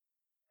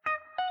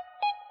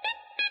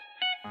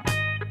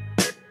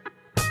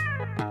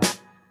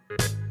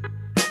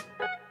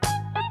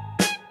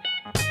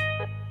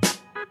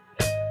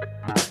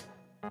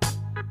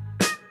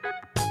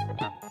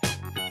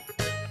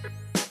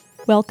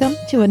Welcome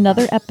to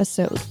another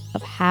episode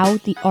of How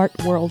the Art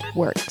World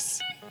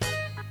Works.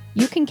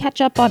 You can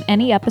catch up on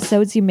any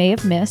episodes you may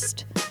have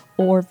missed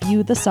or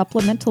view the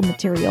supplemental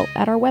material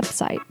at our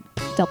website,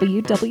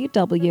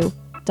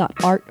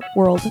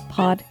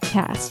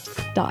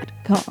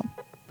 www.artworldpodcast.com.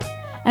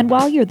 And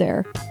while you're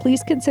there,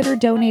 please consider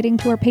donating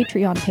to our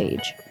Patreon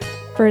page.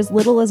 For as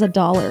little as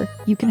 $1,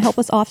 you can help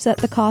us offset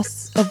the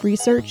costs of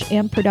research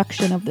and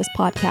production of this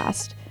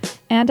podcast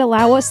and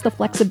allow us the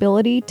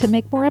flexibility to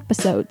make more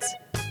episodes.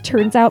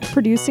 Turns out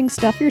producing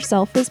stuff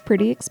yourself is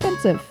pretty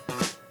expensive.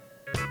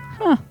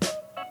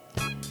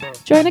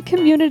 Join a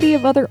community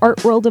of other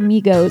Art World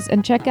amigos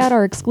and check out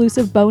our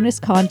exclusive bonus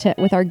content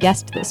with our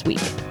guest this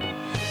week.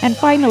 And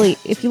finally,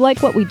 if you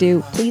like what we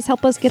do, please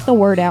help us get the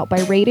word out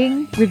by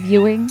rating,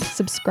 reviewing,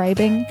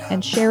 subscribing,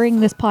 and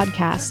sharing this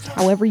podcast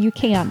however you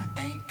can.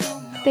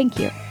 Thank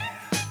you.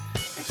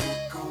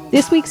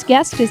 This week's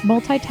guest is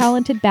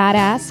multi-talented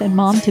badass and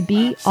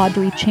mom-to-be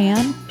Audrey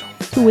Chan,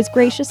 who was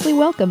graciously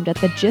welcomed at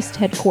the GIST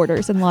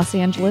headquarters in Los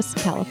Angeles,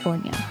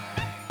 California.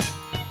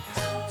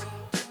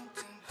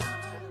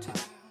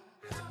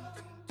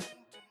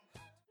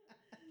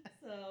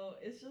 So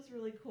it's just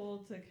really cool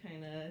to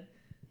kind of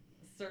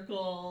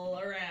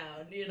circle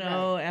around,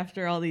 right,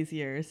 after all these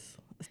years.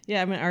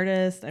 Yeah, I'm an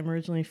artist. I'm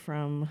originally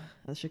from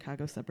the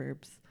Chicago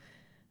suburbs.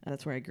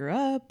 That's where I grew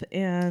up.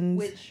 And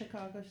which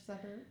Chicago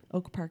suburb?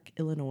 Oak Park,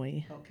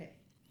 Illinois. Okay.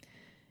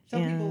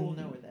 Some people will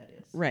know where that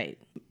is. Right.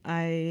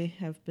 I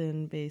have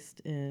been based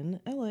in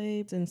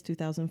LA since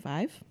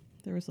 2005.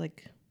 There was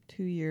like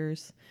 2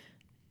 years,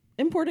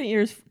 important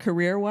years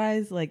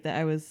career-wise, like that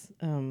I was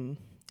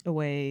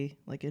away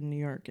like in New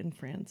York and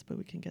France, but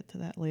we can get to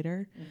that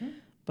later. Mm-hmm.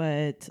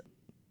 But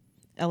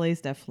LA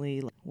is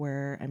definitely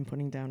where I'm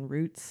putting down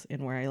roots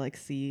and where I like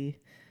see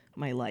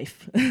my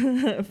life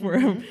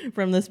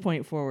from this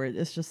point forward.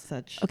 It's just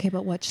such. Okay,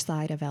 but which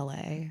side of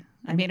LA?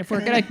 I mean, if we're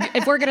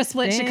gonna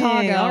split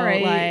Chicago, all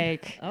right.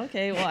 like.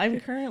 Okay, well, I'm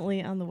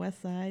currently on the west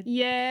side.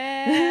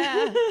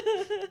 Yeah.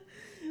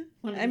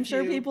 I'm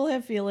sure people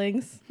have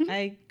feelings.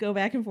 I go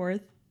back and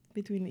forth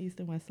between the east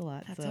and west a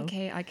lot. That's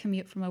okay. I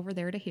commute from over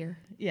there to here.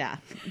 Yeah.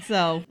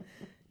 So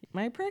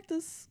my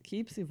practice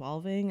keeps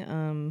evolving.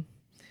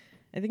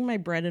 I think my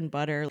bread and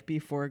butter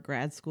before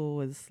grad school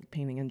was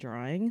painting and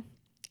drawing.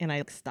 And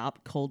I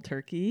stopped cold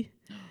turkey.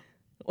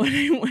 When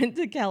I went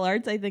to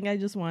CalArts, I think I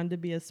just wanted to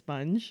be a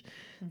sponge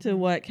to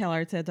what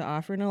CalArts had to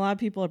offer. And a lot of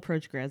people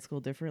approach grad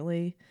school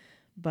differently,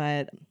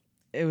 but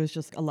it was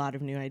just a lot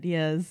of new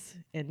ideas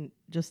and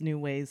just new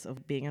ways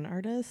of being an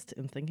artist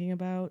and thinking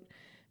about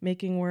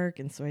making work.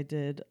 And so I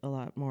did a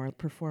lot more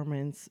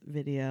performance,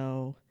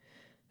 video,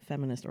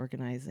 feminist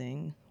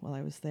organizing while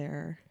I was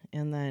there.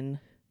 And then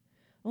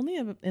only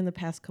in the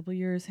past couple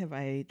years have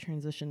I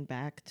transitioned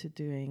back to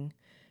doing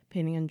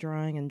painting and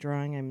drawing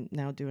I'm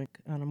now doing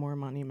on a more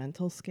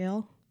monumental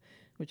scale,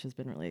 which has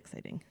been really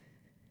exciting.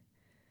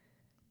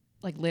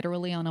 Like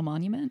literally on a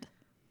monument?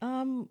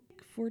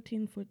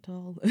 14-foot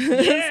tall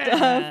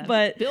stuff,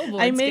 but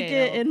Billboard I make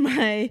scale. it in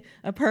my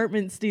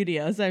apartment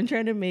studio, so I'm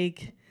trying to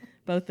make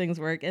both things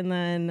work. And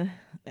then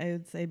I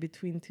would say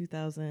between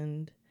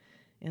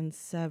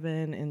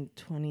 2007 and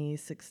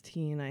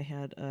 2016, I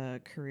had a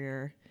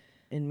career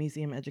in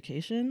museum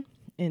education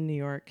in New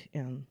York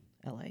and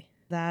LA.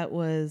 That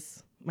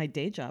was my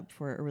day job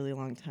for a really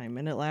long time,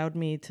 and it allowed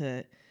me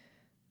to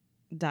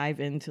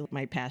dive into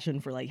my passion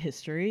for like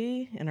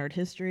history and art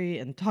history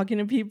and talking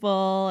to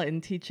people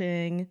and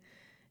teaching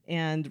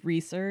and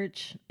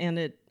research.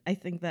 And I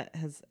think that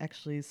has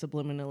actually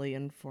subliminally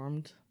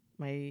informed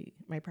my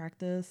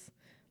practice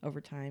over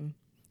time,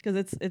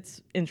 because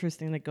it's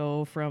interesting to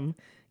go from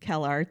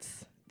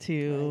CalArts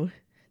to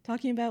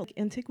talking about like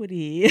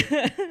antiquity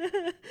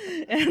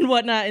and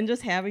whatnot, and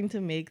just having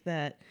to make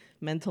that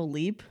mental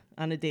leap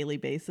on a daily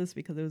basis,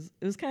 because it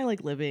was kind of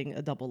like living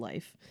a double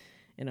life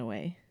in a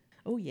way.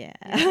 Oh yeah.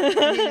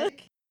 I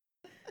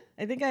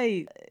think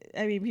I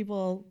mean,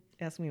 people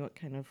ask me what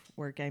kind of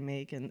work I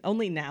make, and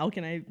only now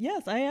can I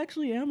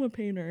actually am a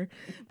painter.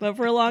 But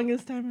for the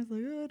longest time I was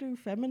like, I do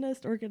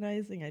feminist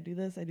organizing, I do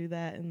this, I do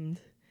that. And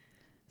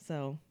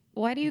so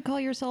Why do you call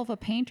yourself a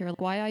painter?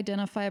 Why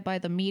identify by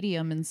the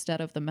medium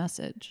instead of the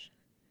message?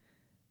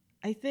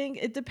 I think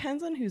it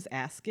depends on who's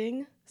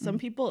asking. Some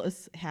people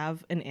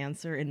have an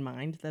answer in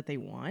mind that they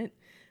want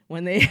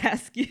when they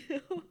ask you.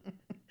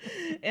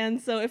 And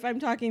so if I'm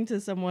talking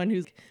to someone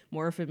who's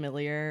more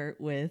familiar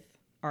with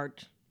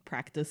art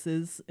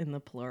practices in the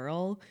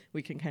plural,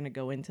 we can kind of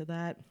go into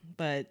that.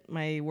 But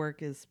my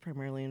work is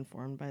primarily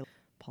informed by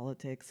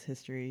politics,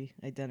 history,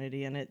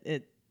 identity, and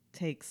it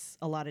takes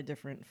a lot of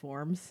different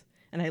forms.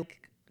 And I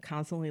like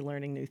constantly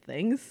learning new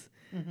things.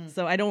 Mm-hmm.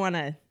 So I don't want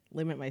to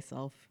limit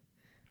myself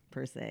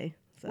per se.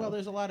 So. Well,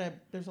 there's a lot of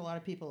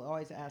people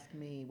always ask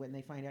me when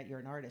they find out you're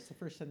an artist. The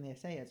first thing they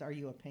say is, "Are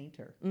you a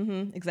painter?"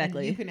 Mm-hmm,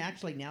 exactly. And you can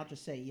actually now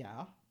just say,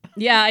 "Yeah."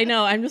 Yeah, I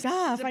know. I'm just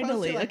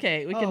finally like,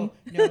 okay. We can.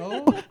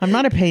 No, I'm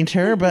not a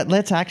painter, but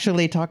let's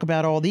actually talk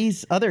about all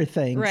these other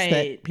things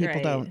that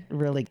people don't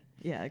really.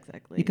 Yeah,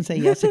 exactly. You can say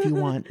yes if you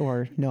want,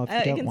 or no if you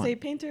don't want. You can say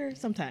painter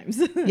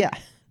sometimes. Yeah.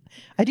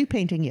 I do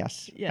painting,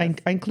 yes. Yes.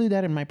 I include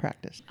that in my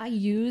practice. I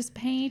use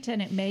paint,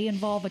 and it may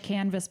involve a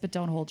canvas, but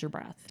don't hold your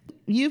breath.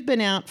 You've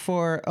been out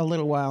for a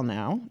little while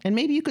now, and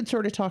maybe you could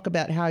sort of talk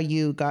about how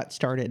you got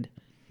started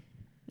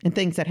and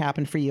things that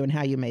happened for you and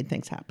how you made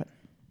things happen.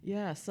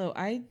 Yeah, so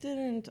I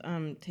didn't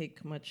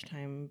take much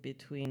time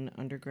between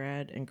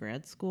undergrad and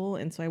grad school,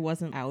 and so I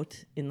wasn't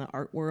out in the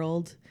art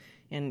world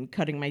and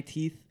cutting my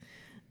teeth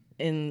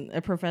in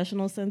a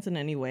professional sense in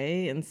any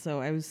way. And so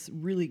I was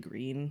really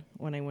green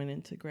when I went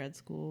into grad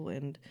school,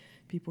 and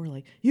people were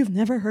like, "You've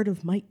never heard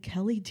of Mike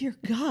Kelly? Dear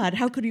God,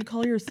 how could you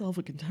call yourself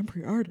a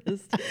contemporary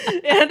artist?"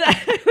 And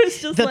I was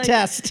just The like,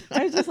 test.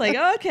 I was just like,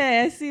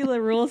 okay, I see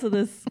the rules of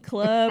this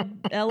club,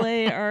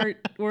 LA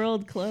Art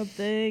World Club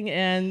thing.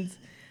 And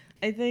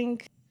I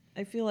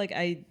feel like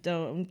I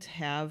don't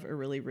have a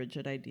really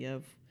rigid idea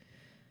of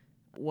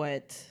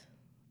what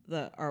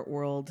the art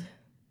world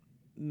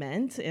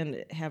meant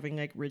and having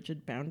like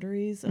rigid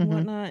boundaries and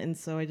whatnot. And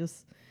so I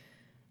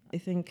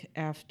think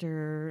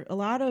after a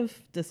lot of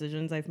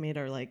decisions I've made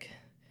are like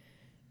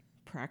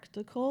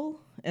practical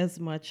as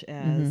much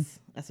as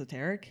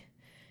esoteric.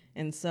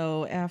 And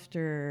so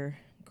after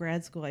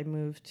grad school, I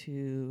moved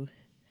to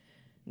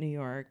New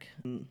York,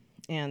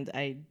 and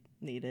I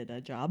needed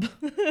a job.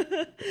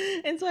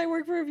 And so I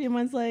worked for a few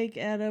months like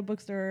at a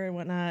bookstore and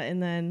whatnot.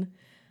 And then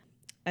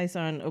I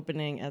saw an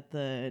opening at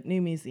the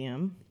new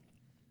Museum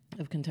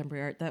of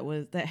Contemporary Art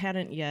that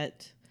hadn't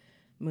yet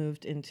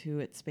moved into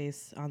its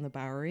space on the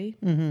Bowery.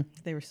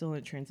 They were still in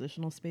a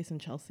transitional space in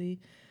Chelsea,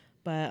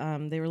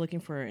 but they were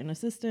looking for an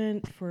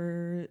assistant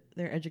for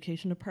their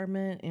education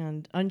department,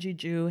 and Unji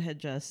Ju had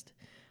just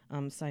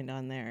signed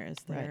on there as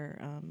their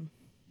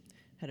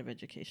head of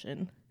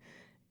education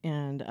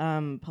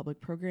and public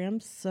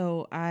programs.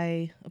 So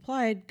I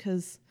applied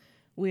because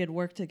we had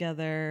worked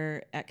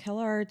together at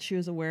CalArts. She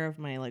was aware of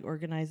my like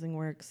organizing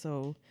work,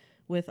 so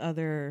with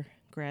other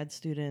grad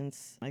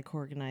students, I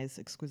co-organized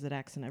Exquisite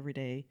Acts and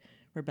Everyday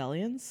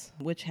Rebellions,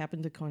 which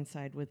happened to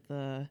coincide with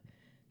the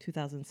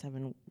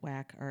 2007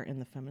 WAC Art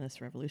and the Feminist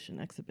Revolution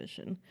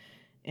exhibition.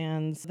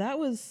 And that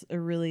was a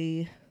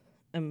really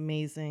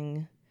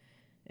amazing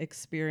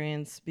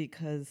experience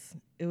because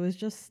it was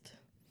just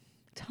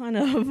a ton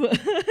of,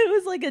 it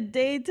was like a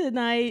day to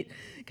night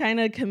kind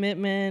of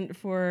commitment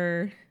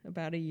for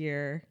about a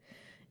year.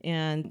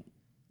 And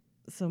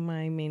so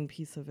my main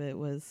piece of it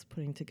was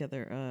putting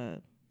together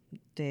a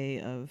day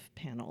of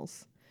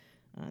panels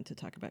to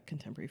talk about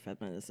contemporary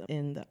feminism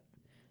in the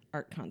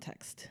art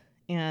context.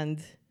 And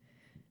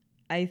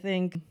I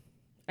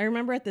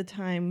remember at the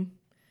time,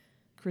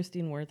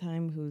 Christine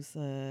Wertheim, who's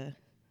a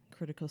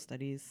critical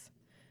studies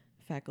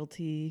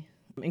faculty,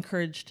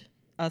 encouraged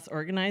us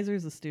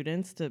organizers, the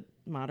students, to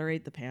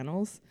moderate the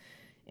panels.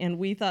 And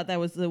we thought that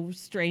was the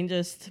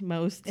strangest,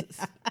 most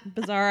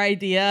bizarre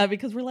idea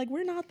because we're like,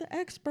 we're not the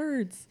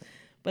experts.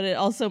 But it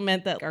also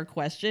meant that our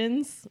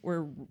questions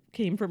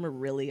came from a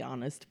really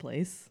honest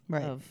place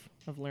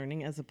of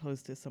learning, as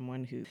opposed to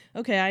someone who,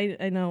 okay,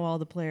 I know all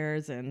the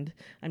players and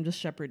I'm just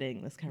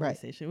shepherding this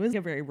conversation. It was a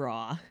very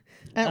raw.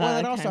 Well,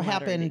 it also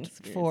happened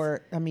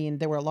experience.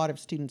 there were a lot of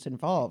students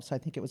involved, so I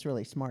think it was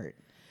really smart.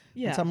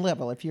 Yeah. On some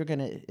level, if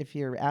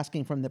you're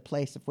asking from the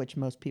place of which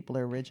most people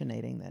are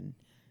originating, then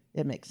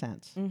it makes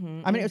sense. I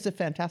mean, it was a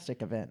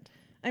fantastic event.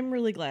 I'm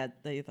really glad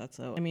that you thought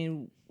so. I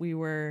mean, we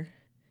were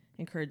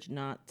encouraged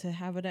not to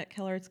have it at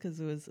CalArts because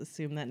it was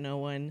assumed that no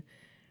one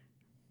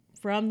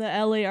from the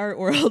LA art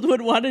world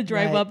would want to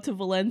drive up to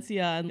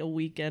Valencia on a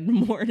weekend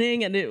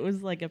morning, and it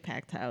was like a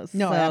packed house.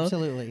 No,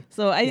 absolutely.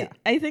 So I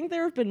think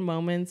there have been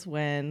moments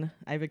when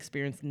I've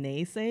experienced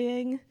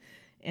naysaying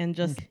and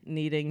just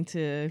needing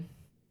to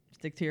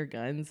stick to your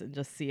guns and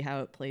just see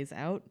how it plays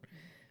out.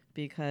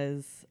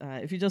 Because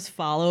if you just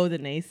follow the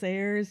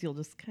naysayers, you'll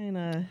just kind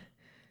of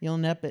you'll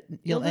end up in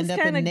go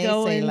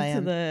naysay into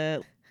land.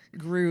 The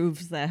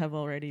grooves that have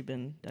already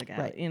been dug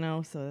out,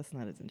 so that's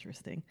not as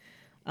interesting.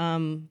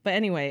 But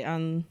anyway,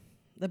 on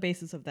the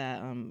basis of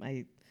that,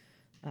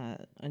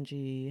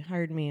 Unji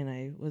hired me, and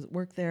I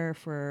worked there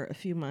for a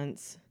few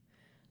months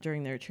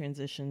during their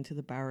transition to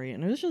the Bowery,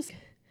 and I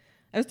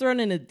was thrown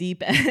in a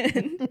deep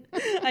end.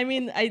 I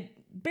mean, I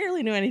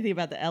barely knew anything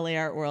about the LA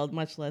art world,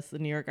 much less the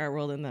New York art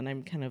world, and then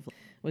I'm kind of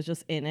was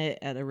just in it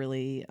at a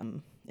really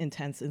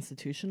intense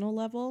institutional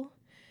level.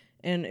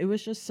 And it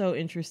was just so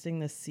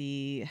interesting to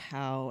see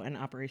how an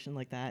operation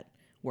like that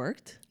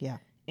worked. Yeah.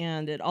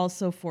 And it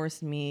also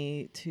forced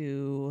me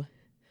to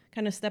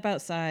kind of step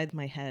outside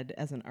my head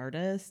as an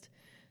artist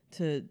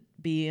to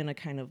be in a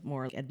kind of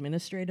more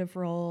administrative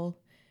role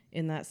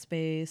in that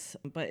space.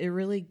 But it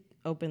really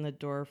opened the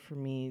door for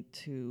me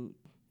to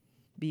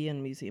be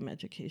in museum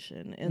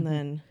education. And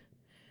then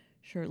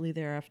shortly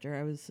thereafter,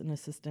 I was an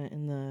assistant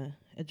in the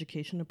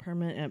education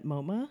department at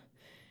MoMA.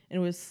 And it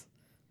was,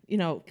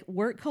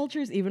 work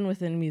cultures, even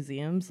within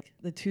museums,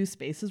 the two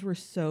spaces were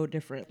so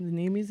different. The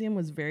new museum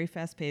was very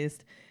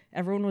fast-paced.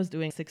 Everyone was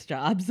doing 6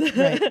 jobs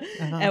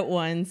at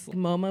once.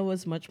 MoMA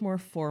was much more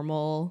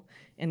formal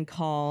and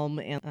calm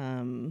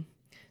and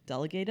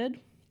delegated.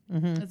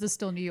 Is this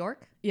still New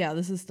York? Yeah,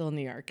 this is still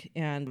New York.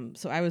 And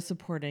so I was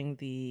supporting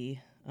the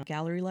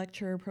gallery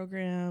lecture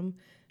program,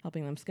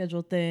 helping them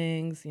schedule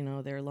things,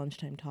 their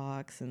lunchtime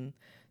talks. And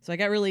so I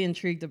got really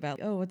intrigued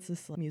about, what's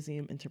this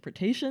museum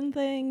interpretation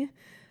thing?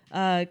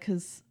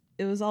 Because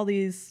it was all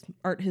these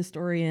art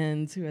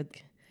historians who had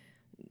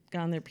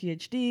gotten their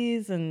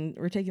PhDs and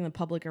were taking the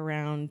public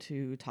around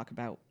to talk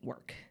about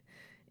work.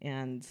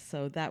 And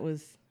so that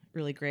was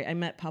really great. I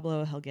met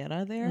Pablo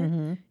Helguera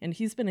there, and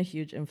he's been a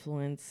huge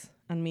influence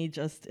on me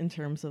just in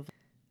terms of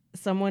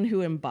someone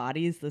who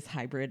embodies this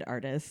hybrid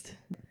artist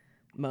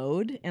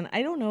mode. And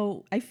I don't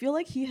know, I feel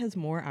like he has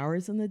more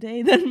hours in the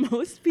day than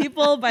most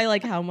people by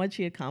like how much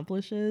he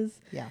accomplishes.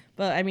 Yeah.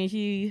 But I mean,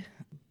 he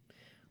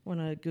won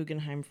a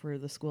Guggenheim for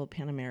the School of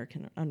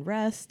Pan-American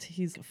Unrest.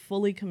 He's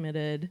fully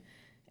committed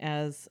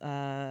as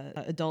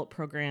adult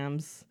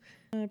programs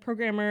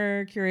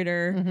programmer,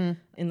 curator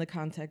in the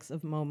context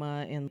of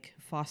MoMA and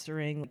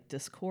fostering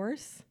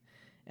discourse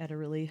at a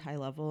really high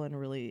level and a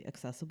really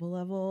accessible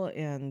level.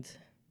 And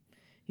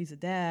he's a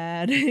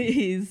dad.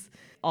 He's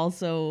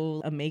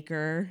also a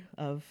maker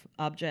of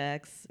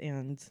objects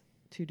and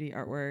 2D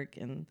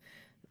artwork, and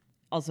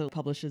also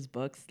publishes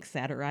books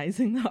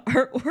satirizing the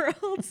art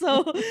world.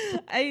 So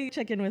I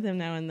check in with him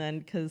now and then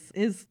because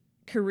his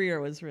career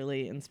was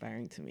really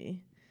inspiring to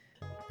me.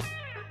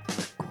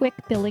 Quick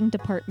billing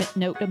department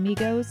note,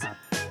 amigos.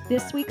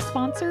 This week's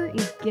sponsor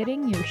is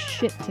Getting Your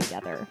Shit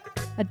Together,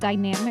 a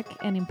dynamic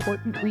and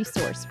important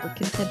resource for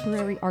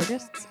contemporary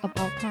artists of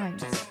all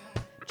kinds.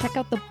 Check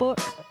out the book,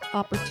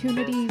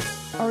 opportunities,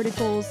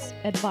 articles,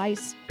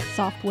 advice,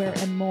 software,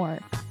 and more.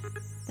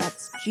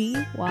 That's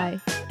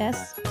GYSTINK.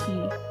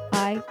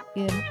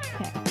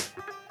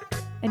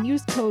 And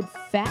use code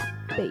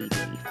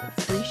FATBABY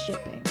for free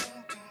shipping.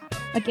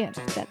 Again,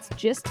 that's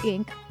just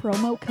Inc.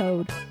 promo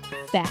code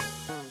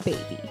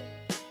FATBABY.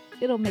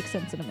 It'll make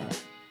sense in a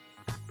minute.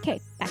 Okay,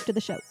 back to the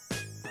show.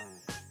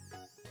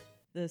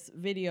 This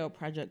video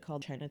project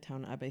called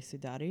Chinatown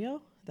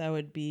Abecedario, that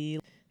would be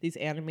these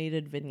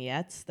animated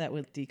vignettes that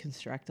would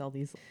deconstruct all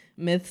these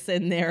myths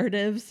and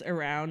narratives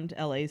around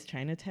LA's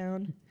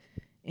Chinatown.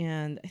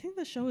 And I think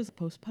the show was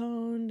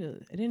postponed.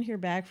 I didn't hear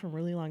back from a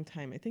really long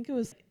time. I think it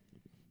was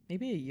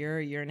maybe a year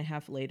and a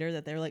half later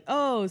that they were like,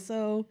 oh,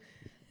 so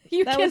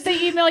You that get was- the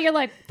email, you're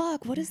like,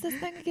 fuck, what is this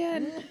thing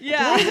again?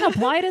 yeah. Do I even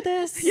apply to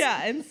this?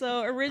 Yeah, and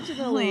so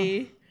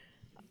originally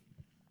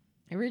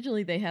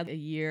they had a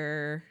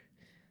year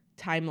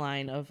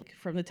timeline of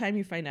from the time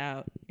you find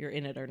out you're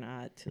in it or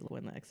not to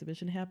when the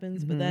exhibition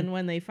happens. But then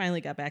when they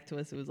finally got back to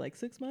us, it was like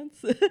 6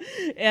 months.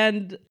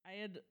 And I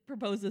had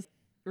proposed this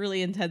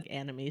really intense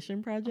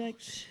animation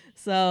project.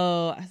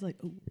 So I was like,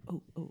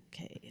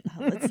 okay,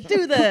 let's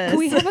do this. Can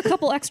we have a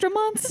couple extra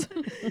months?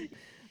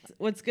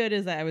 What's good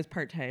is that I was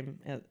part-time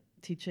at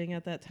teaching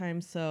at that time,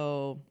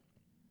 so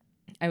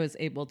I was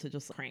able to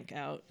just crank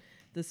out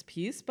this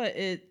piece, but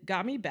it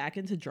got me back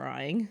into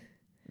drawing,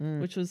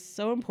 which was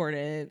so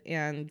important.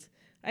 And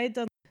I had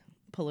done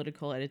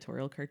political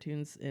editorial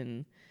cartoons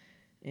in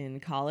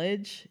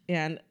college,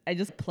 and I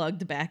just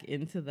plugged back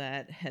into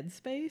that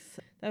headspace.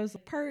 That was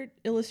part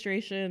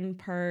illustration,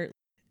 part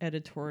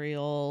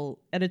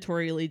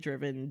editorially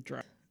driven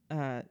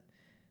drawing.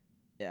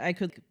 I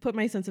could put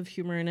my sense of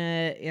humor in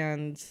it,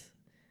 and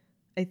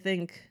I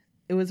think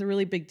it was a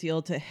really big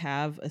deal to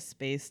have a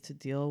space to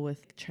deal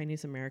with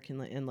Chinese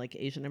American and like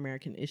Asian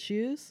American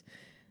issues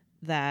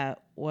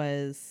that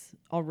was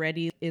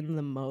already in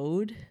the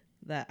mode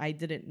that I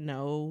didn't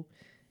know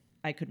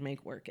I could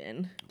make work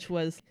in, which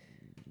was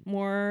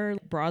more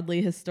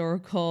broadly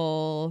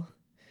historical,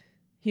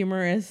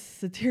 humorous,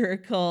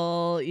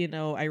 satirical,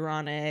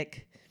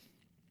 ironic,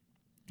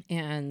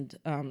 and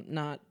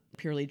not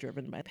purely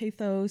driven by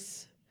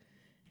pathos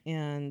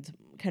and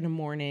kind of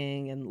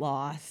mourning and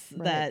loss.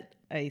 Right. That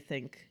I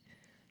think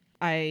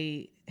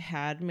I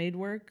had made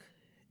work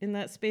in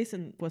that space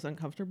and was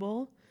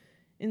uncomfortable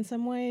in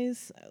some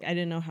ways. I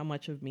didn't know how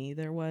much of me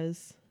there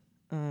was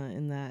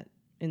in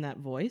that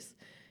voice.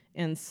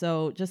 And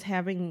so just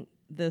having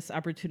this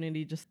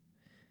opportunity just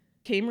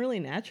came really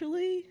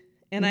naturally.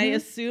 And I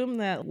assumed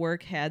that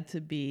work had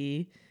to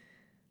be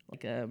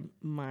like a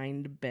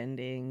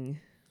mind-bending,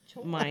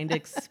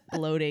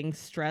 mind-exploding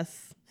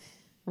stress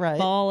Right.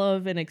 ball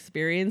of an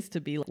experience to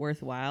be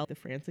worthwhile. The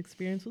France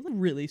experience was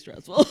really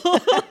stressful.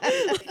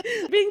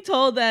 Being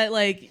told that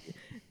like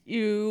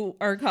you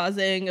are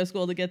causing a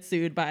school to get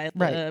sued by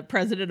the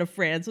president of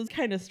France was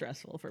kind of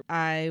stressful for me.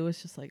 I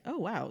was just like, oh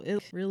wow,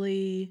 it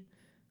really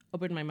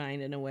opened my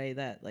mind in a way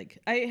that like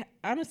I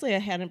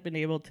hadn't been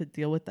able to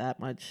deal with that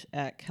much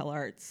at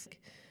CalArts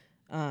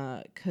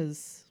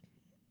because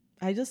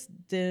I just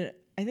did.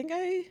 I think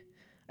I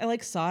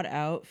like sought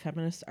out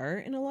feminist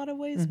art in a lot of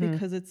ways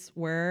because it's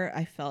where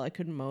I felt I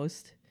could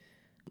most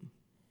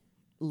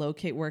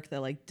locate work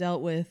that like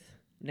dealt with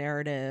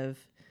narrative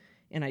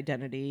and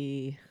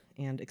identity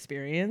and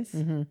experience,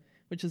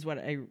 which is what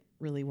I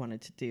really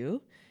wanted to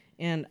do.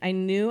 And I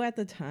knew at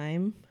the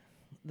time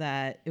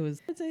that it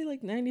was, I'd say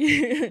like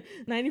 95%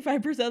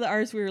 of the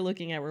artists we were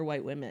looking at were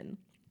white women.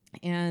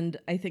 And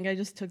I think I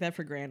just took that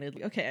for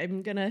granted. Okay,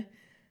 I'm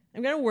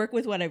gonna work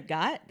with what I've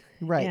got.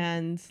 Right.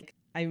 And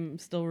I'm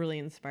still really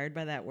inspired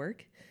by that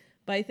work.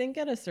 But I think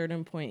at a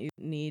certain point you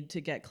need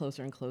to get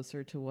closer and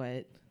closer to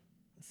what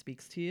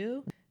speaks to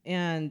you.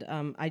 And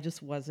I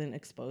just wasn't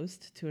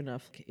exposed to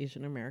enough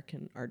Asian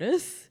American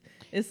artists.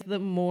 It's the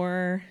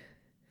more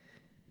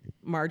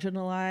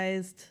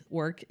marginalized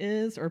work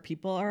is or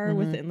people are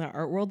within the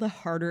art world, the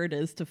harder it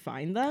is to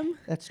find them.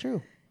 That's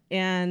true.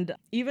 And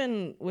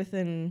even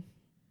within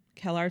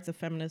CalArts, the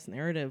feminist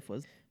narrative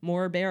was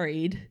more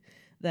buried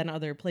than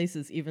other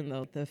places, even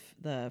though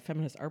the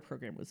feminist art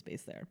program was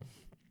based there.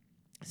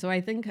 So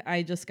I think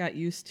I just got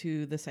used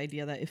to this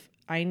idea that if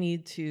I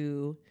need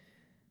to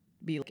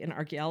be like an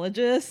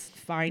archaeologist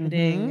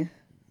finding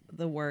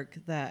the work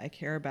that I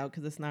care about,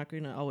 because it's not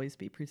going to always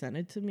be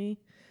presented to me,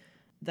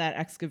 that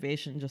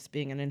excavation just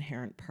being an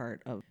inherent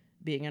part of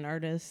being an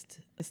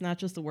artist. It's not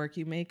just the work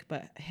you make,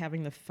 but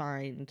having to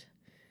find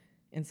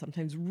and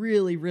sometimes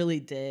really, really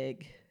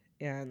dig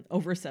and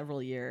over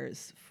several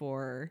years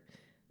for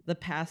the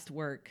past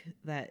work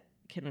that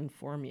can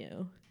inform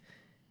you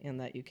and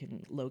that you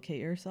can locate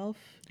yourself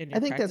in your I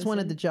think that's one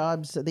of the practicing.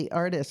 jobs of the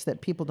artist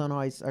that people don't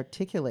always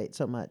articulate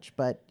so much.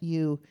 But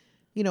you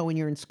know, when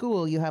you're in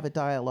school, you have a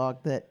dialogue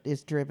that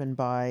is driven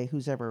by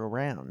who's ever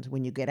around.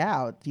 When you get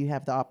out, you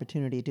have the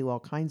opportunity to do all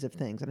kinds of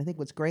things. And I think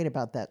what's great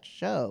about that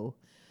show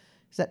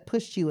is that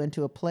pushed you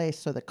into a place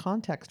so the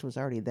context was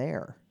already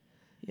there.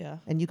 Yeah.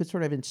 And you could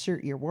sort of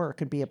insert your work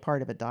and be a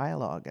part of a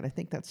dialogue. And I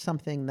think that's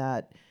something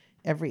that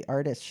every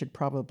artist should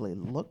probably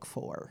look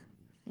for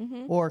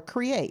or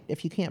create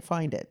if you can't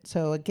find it.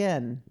 So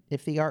again,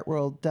 if the art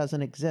world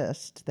doesn't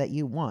exist that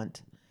you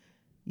want,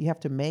 you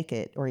have to make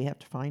it or you have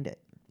to find it.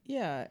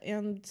 Yeah,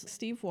 and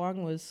Steve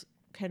Wong was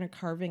kind of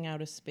carving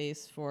out a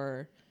space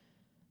for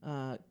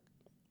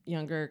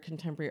younger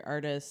contemporary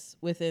artists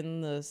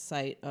within the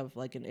site of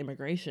like an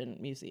immigration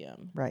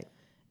museum. Right.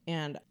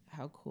 And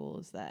how cool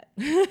is that?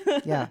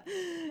 Yeah.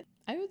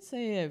 I would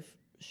say I've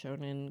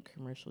shown in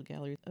commercial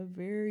galleries a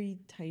very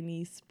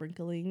tiny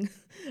sprinkling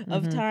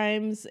of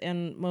times,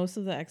 and most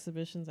of the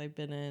exhibitions I've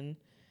been in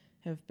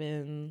have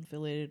been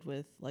affiliated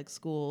with like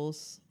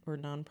schools or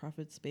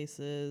nonprofit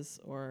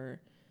spaces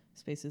or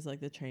spaces like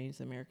the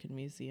Chinese American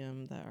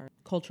Museum that are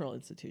cultural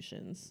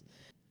institutions.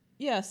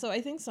 Yeah, so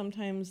I think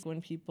sometimes when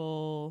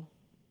people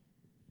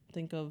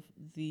think of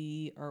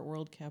the art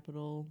world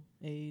capital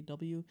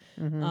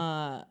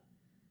AW,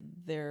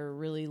 they're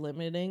really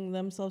limiting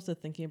themselves to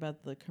thinking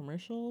about the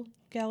commercial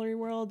gallery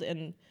world.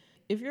 And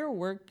if your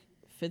work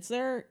fits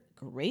there,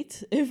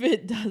 great. If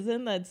it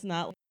doesn't, that's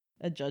not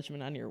a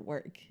judgment on your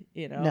work.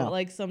 You know, No.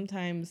 like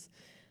sometimes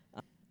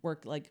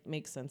work like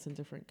makes sense in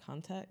different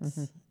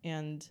contexts.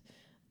 And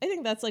I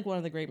think that's like one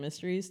of the great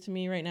mysteries to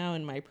me right now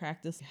in my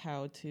practice,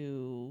 how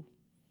to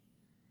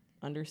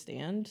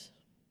understand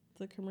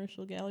the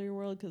commercial gallery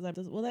world,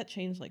 because will that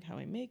change like how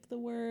I make the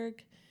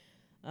work,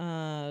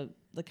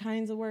 the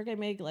kinds of work I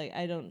make? Like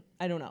I don't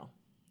know,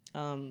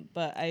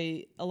 but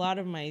a lot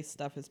of my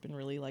stuff has been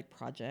really like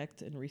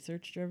project and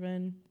research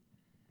driven,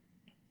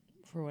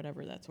 for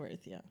whatever that's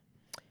worth. Yeah.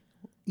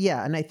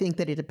 Yeah, and I think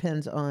that it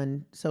depends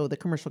on, so the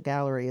commercial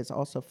gallery is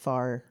also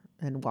far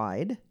and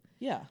wide,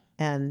 Yeah.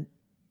 and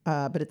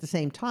but at the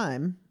same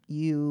time,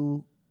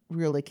 you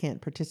really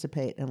can't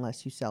participate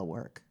unless you sell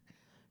work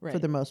Right. for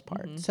the most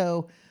part.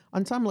 So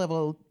on some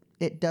level,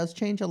 it does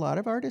change a lot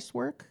of artists'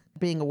 work.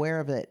 Being aware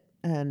of it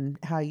and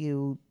how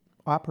you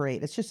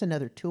operate, it's just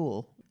another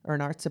tool or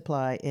an art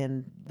supply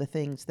in the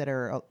things that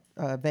are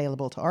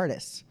available to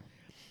artists.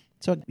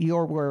 So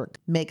your work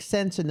makes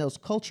sense in those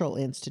cultural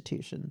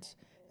institutions.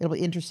 It'll be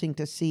interesting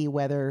to see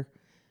whether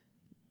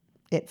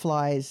it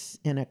flies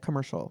in a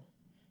commercial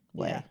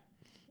way, Yeah.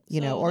 you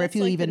know, So or if that's,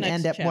 you like, the even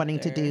next end up wanting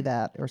to chapter. do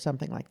that or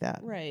something like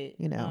that. Right.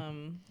 You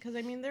know. Because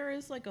I mean, there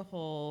is like a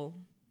whole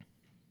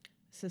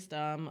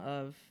system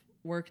of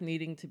work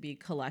needing to be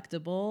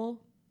collectible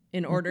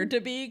in order to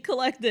be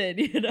collected,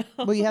 you know?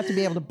 Well, you have to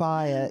be able to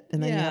buy it,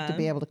 and then you have to Yeah.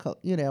 be able to,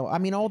 you know, I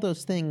mean, all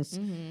those things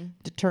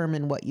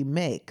determine what you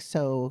make.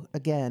 So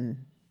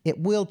again, it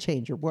will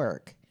change your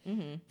work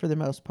for the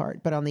most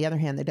part. But on the other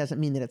hand, that doesn't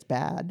mean that it's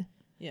bad,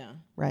 Yeah.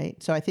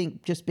 right? So I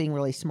think just being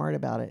really smart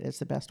about it is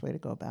the best way to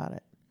go about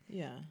it,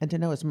 Yeah. and to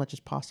know as much as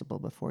possible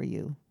before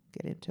you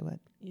get into it.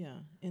 Yeah.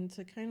 And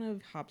to kind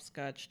of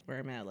hopscotch where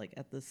I'm at, like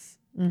at this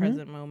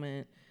present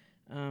moment,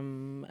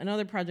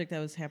 another project that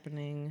was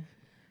happening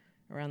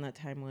around that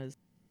time was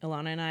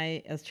Ilana and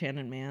I, as Chan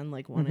and Man,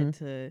 like wanted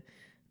to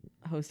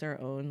host our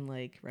own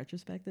like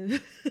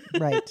retrospective.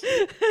 Right.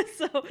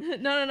 So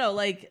no,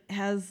 like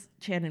has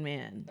Chan and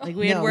Man. Like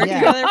we had No, worked yeah.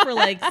 together for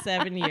like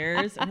 7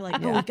 years. And we're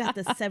like, oh, we got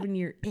the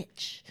 7-year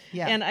itch.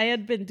 Yeah. And I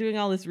had been doing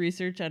all this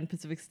research on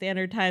Pacific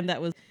Standard Time.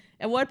 That was,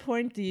 at what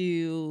point do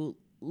you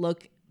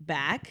look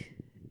back?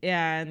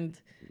 And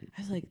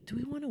I was like, do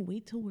we want to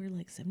wait till we're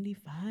like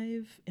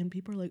 75? And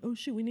people are like, oh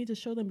shoot, we need to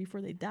show them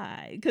before they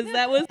die. Because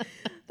that was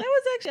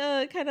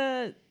actually a kind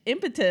of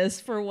impetus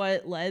for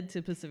what led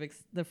to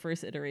the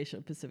first iteration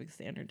of Pacific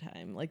Standard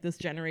Time. Like this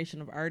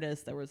generation of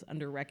artists that was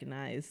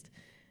under-recognized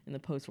in the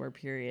post-war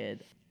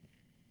period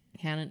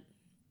hadn't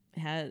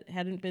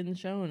been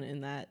shown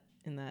in that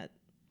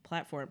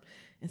platform.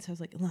 And so I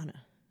was like, Ilana,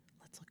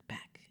 let's look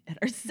back at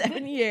our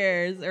 7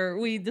 years, or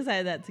we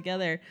decided that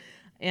together.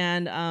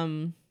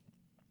 And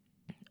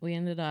we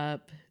ended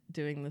up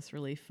doing this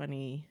really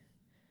funny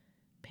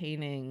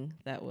painting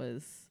that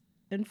was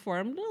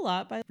informed a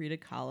lot by Frida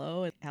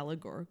Kahlo and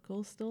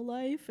allegorical still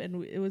life.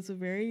 And it was a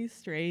very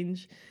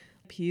strange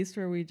piece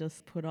where we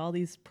just put all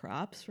these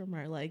props from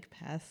our like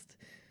past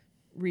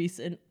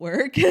recent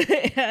work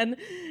and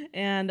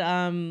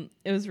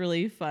it was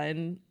really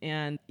fun.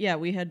 And yeah,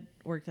 we had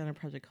worked on a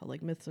project called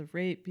like Myths of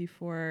Rape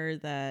before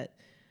that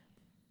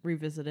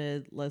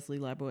revisited Leslie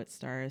Labowitz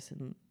Stars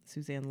and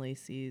Suzanne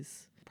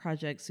Lacey's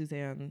project.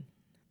 Suzanne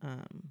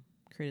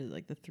created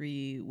like the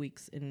 3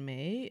 weeks in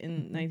May in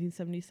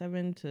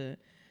 1977 to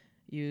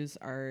use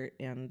art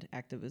and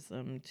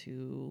activism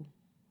to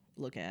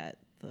look at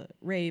the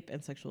rape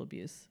and sexual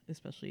abuse,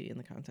 especially in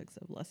the context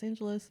of Los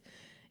Angeles.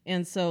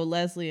 And so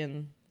Leslie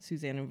and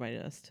Suzanne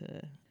invited us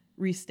to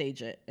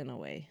restage it in a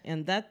way.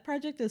 And that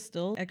project is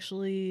still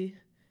actually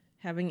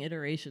having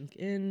iterations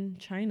in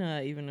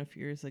China. Even a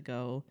few years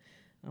ago,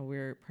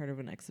 we're part of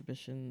an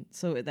exhibition.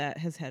 So that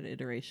has had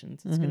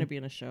iterations. It's going to be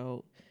in a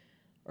show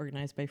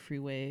organized by Free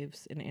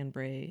Waves in Anne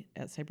Bray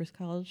at Cypress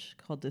College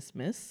called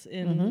Dismiss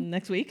in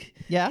next week.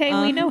 Yeah. Hey,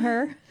 we know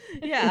her.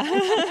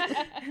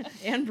 Yeah.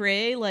 Anne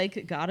Bray,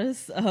 like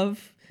goddess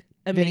of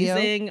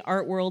amazing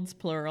art worlds,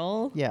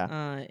 plural.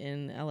 Yeah.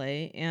 In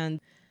LA. And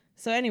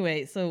so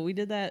anyway, so we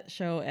did that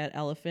show at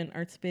Elephant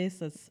Art Space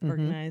that's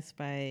organized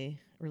by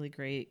really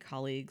great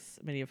colleagues,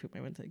 many of whom I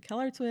went to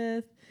CalArts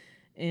with,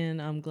 in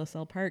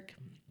Glacel Park.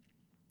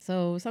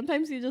 So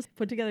sometimes you just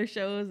put together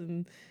shows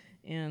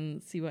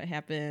and see what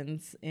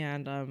happens.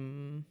 And I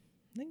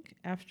think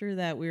after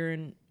that,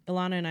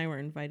 Ilana and I were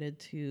invited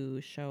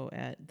to show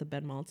at the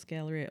Ben Maltz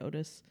Gallery at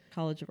Otis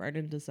College of Art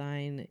and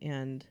Design.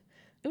 And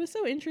it was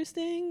so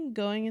interesting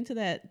going into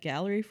that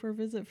gallery for a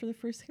visit for the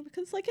first time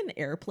because it's like an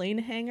airplane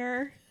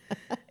hangar.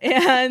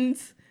 And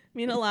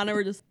me and Ilana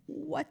were just,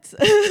 what?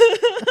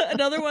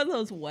 Another one of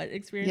those what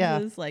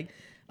experiences. Yeah. Like,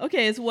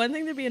 okay, it's one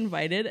thing to be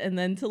invited and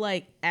then to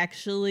like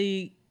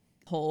actually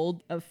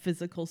hold a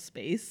physical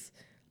space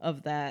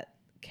of that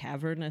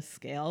cavernous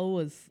scale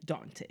was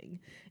daunting.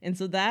 And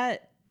so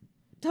that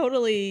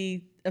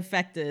totally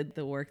affected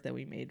the work that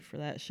we made for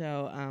that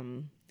show.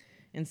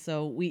 And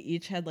so we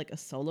each had like a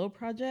solo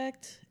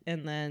project,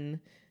 and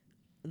then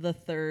the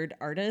third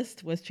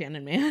artist was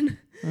Shannon Mann.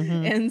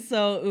 And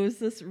so it was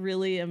this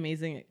really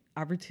amazing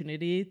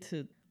opportunity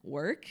to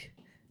work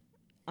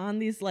on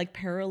these like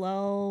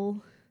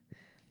parallel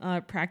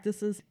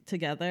practices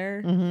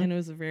together. And it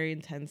was a very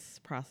intense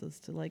process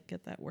to like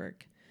get that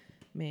work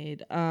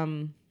made.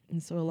 And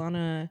so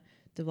Ilana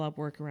developed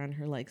work around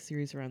her like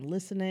series around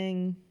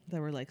listening that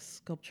were like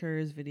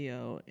sculptures,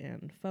 video,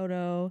 and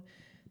photo.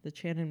 The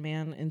Shannon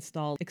Mann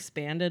install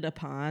expanded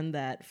upon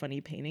that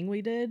funny painting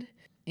we did.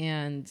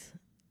 And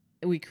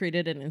we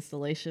created an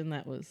installation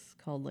that was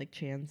called like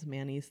Chan's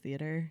Manny's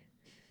Theater.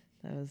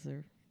 That was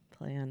a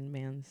play on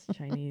Mann's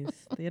Chinese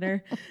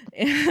theater.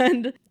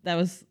 And that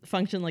was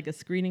functioned like a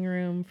screening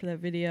room for that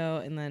video.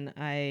 And then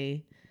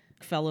I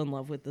fell in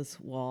love with this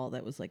wall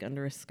that was like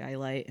under a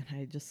skylight. And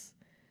I just,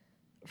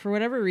 for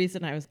whatever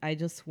reason, I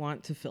just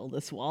want to fill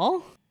this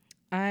wall.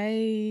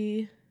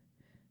 I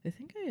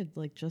think I had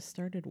like just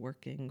started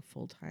working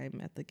full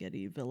time at the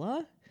Getty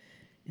Villa.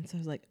 And so I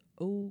was like,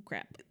 oh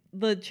crap.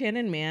 The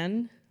Shannon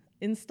Mann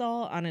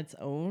install on its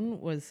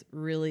own was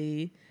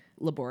really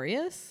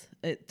laborious.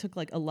 It took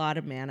like a lot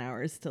of man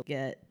hours to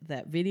get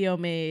that video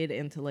made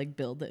and to like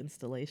build the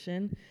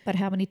installation. But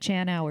how many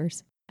Chan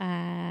hours?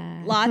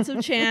 Lots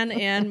of Chan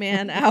and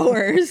man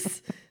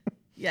hours.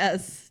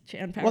 Yes,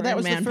 Chan power That and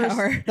was the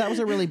manpower. first. That was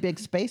a really big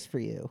space for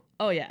you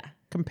Oh yeah.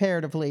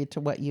 comparatively to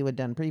what you had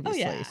done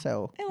previously. yeah.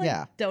 So I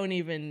yeah. don't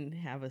even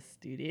have a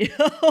studio.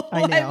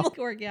 I know. I'm like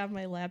working on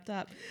my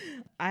laptop.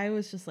 I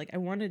was just like, I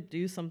want to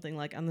do something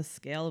like on the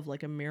scale of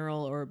like a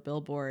mural or a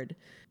billboard,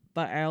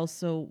 but I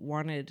also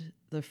wanted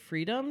the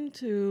freedom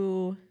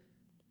to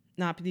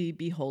not be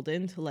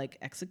beholden to like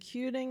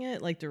executing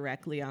it like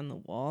directly on the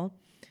wall.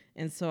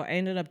 And so I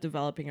ended up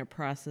developing a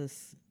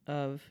process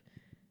of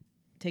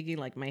taking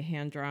like my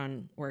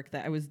hand-drawn work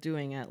that I was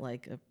doing at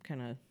like a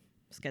kind of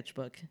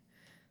sketchbook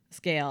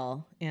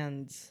scale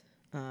and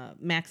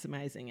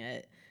maximizing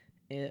it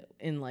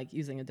in like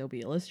using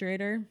Adobe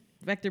Illustrator,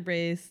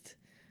 vector-based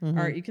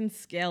art. You can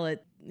scale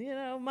it,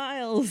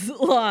 miles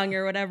long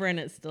or whatever, and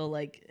it still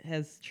like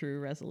has true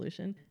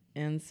resolution.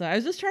 And so I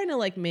was just trying to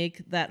like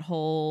make that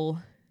whole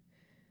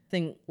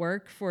thing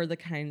work for the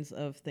kinds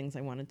of things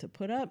I wanted to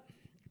put up.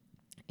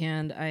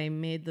 And I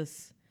made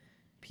this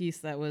piece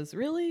that was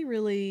really,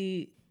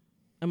 really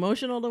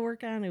emotional to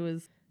work on. It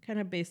was kind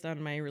of based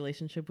on my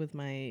relationship with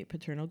my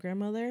paternal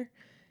grandmother.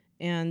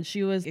 And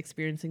she was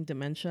experiencing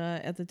dementia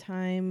at the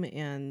time,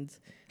 and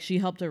she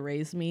helped to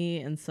raise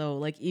me. And so,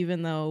 like,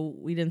 even though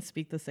we didn't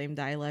speak the same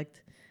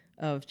dialect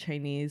of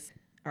Chinese,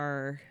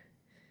 our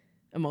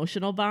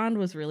emotional bond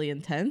was really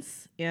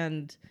intense.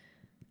 And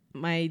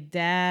my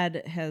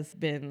dad has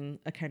been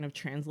a kind of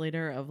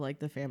translator of like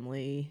the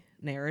family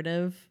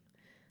narrative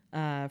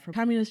from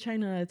communist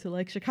China to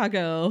like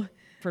Chicago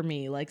for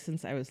me, like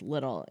since I was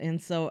little.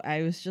 And so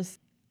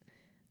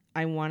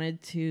I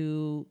wanted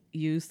to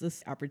use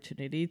this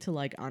opportunity to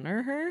like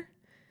honor her,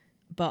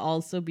 but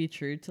also be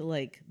true to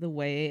like the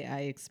way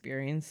I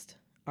experienced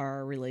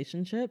our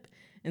relationship.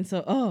 And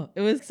so,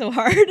 it was so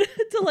hard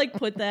to like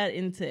put that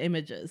into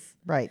images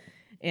Right.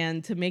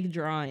 and to make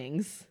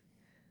drawings.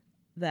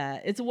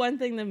 That it's one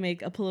thing to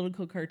make a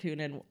political cartoon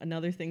and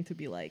another thing to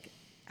be like,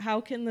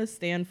 how can this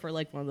stand for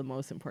like one of the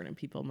most important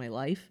people in my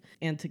life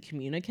and to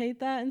communicate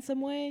that in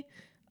some way.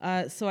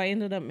 So I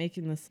ended up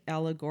making this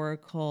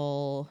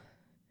allegorical,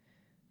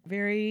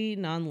 very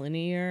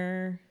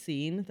nonlinear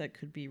scene that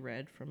could be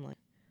read from like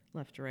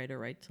left to right or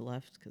right to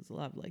left, because a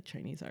lot of like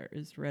Chinese art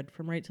is read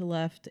from right to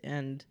left,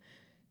 and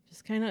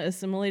just kind of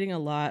assimilating a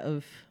lot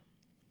of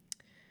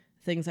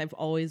things I've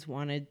always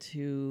wanted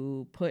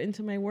to put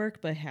into my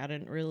work but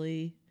hadn't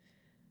really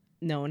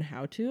known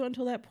how to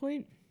until that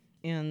point.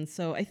 And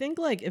so I think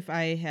like if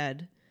I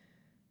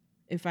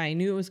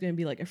knew it was going to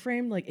be like a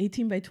framed like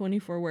 18 by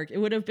 24 work, it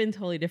would have been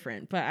totally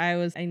different. But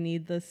I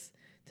need this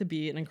to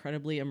be an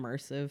incredibly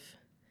immersive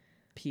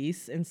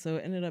piece. And so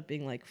it ended up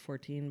being like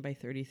 14 by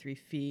 33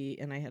 feet.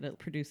 And I had it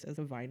produced as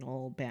a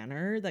vinyl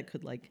banner that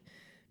could like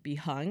be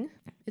hung.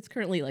 It's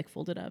currently like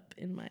folded up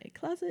in my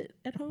closet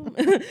at home.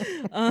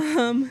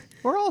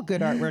 Where all good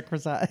artwork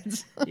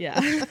resides. Yeah.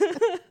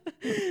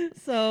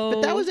 So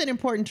But that was an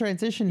important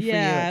transition for you,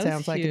 it was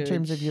sounds like, in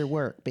terms of huge. your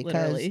work,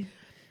 because Literally.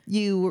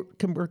 you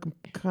were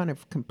kind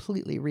of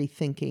completely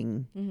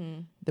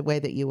rethinking the way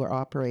that you were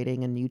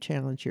operating, and you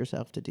challenged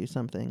yourself to do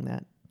something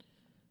that,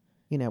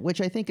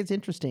 which I think is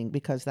interesting,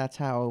 because that's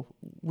how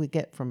we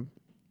get from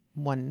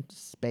one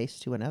space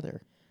to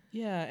another.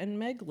 Yeah, and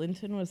Meg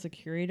Linton was the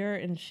curator,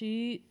 and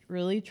she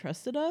really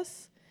trusted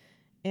us,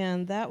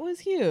 and that was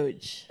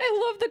huge.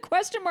 I love the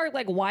question mark.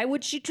 Like, why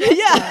would she trust us?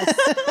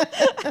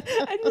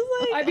 I was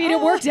like, I mean,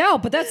 it worked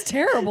out, but that's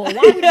terrible.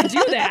 Why would you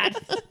do that?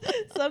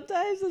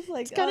 Sometimes it's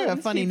like It's kind of a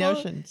these funny people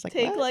notion. It's like,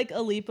 take what? like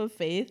a leap of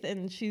faith,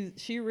 and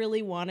she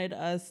really wanted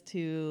us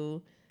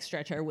to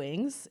stretch our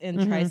wings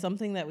and try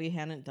something that we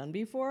hadn't done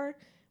before,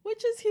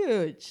 which is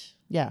huge.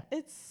 Yeah.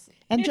 It's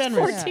And It's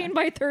generous. 14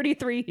 by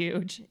 33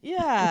 huge.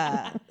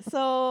 Yeah.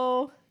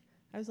 So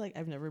I was like,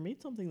 I've never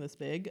made something this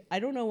big. I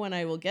don't know when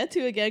I will get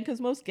to again, because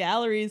most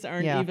galleries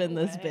aren't even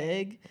this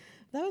big.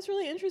 That was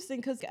really interesting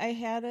because I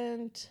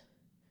hadn't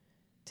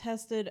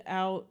tested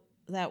out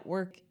that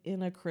work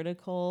in a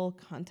critical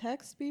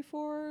context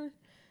before.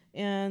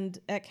 And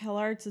at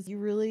CalArts, you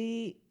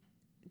really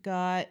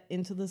got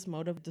into this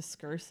mode of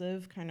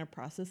discursive kind of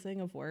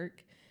processing of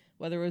work,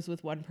 whether it was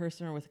with one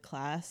person or with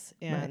class.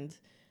 And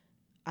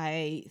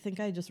I think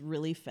I just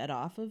really fed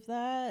off of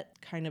that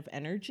kind of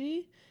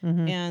energy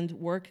and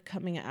work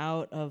coming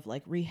out of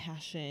like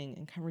rehashing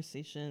and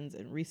conversations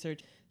and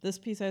research. This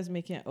piece I was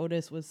making at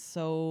Otis was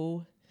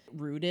so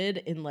rooted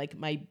in like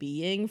my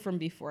being from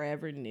before I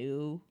ever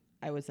knew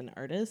I was an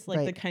artist,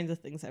 like the kinds of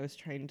things I was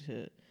trying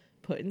to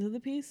put into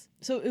the piece.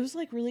 So it was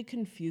like really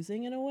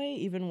confusing in a way,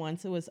 even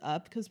once it was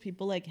up, because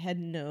people like had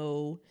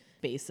no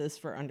basis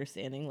for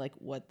understanding like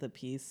what the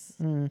piece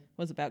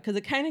was about, because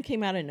it kind of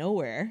came out of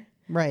nowhere.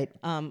 Right.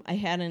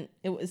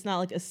 It's not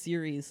like a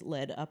series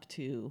led up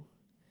to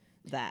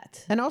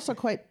that. And also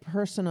quite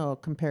personal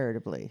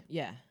comparatively.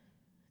 Yeah.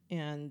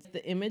 And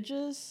the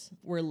images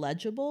were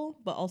legible,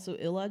 but also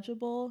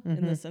illegible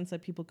in the sense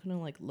that people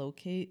couldn't like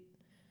locate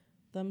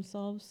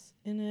themselves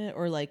in it,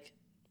 or like,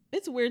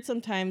 it's weird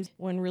sometimes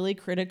when really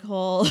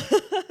critical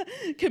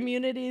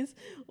communities,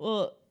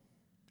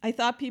 I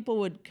thought people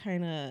would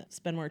kind of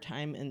spend more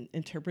time and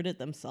interpret it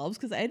themselves,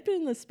 because I had been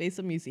in the space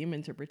of museum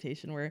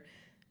interpretation where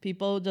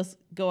people just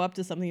go up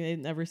to something they've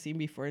never seen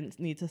before and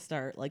need to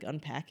start like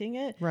unpacking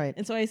it. Right.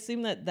 And so I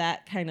assume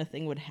that kind of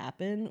thing would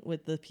happen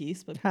with the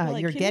piece. But people are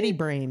like, Your "Can Getty you-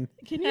 brain.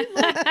 Can you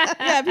like,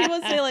 yeah,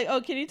 people say like,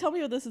 oh, can you tell me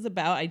what this is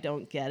about? I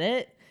don't get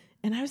it.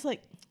 And I was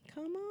like,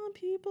 come on,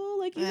 people.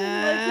 Like even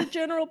like the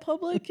general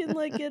public can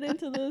like get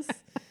into this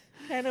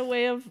kind of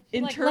way of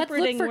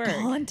interpreting like, let's look work.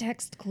 for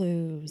context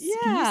clues. Can you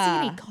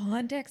Yeah. see any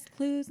context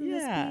clues in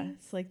this Yeah. piece?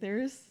 It's like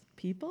there's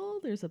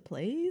people, there's a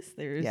place,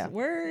 there's Yeah.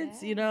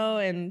 words,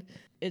 and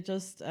it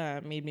just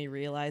made me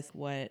realize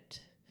what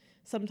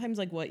sometimes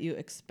like what you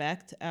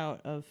expect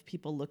out of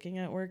people looking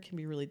at work can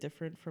be really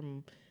different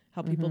from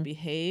how people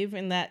behave,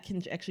 and that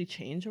can actually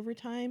change over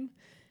time.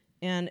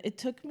 And it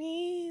took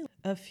me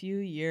a few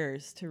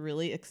years to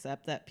really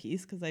accept that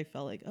piece, because I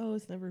felt like, oh,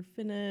 it's never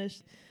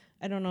finished.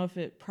 I don't know if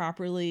it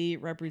properly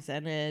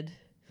represented.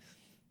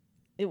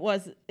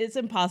 It's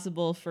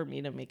impossible for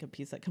me to make a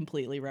piece that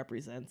completely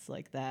represents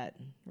like that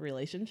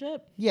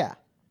relationship. Yeah.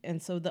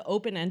 And so the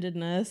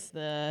open-endedness,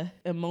 the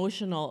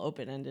emotional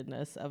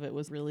open-endedness of it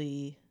was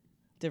really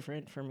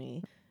different for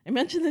me. I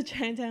mentioned the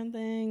Chinatown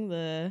thing,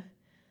 the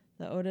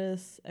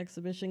Otis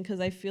exhibition, because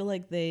I feel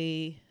like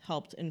they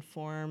helped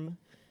inform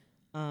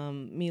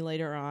me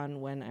later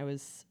on when I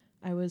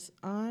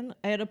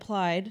had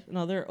applied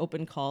another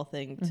open call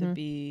thing to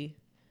be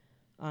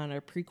on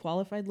a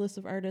pre-qualified list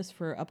of artists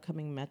for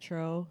upcoming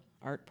Metro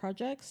art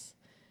projects.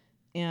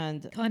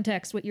 And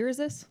Context, what year is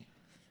this?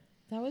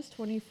 that was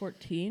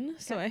 2014.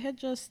 So I had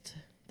just,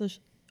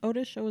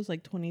 Otis show was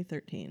like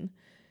 2013.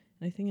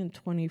 And I think in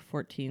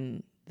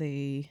 2014,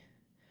 they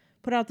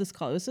put out this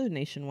call. It was a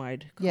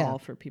nationwide call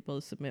for people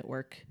to submit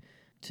work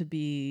to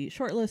be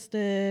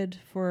shortlisted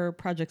for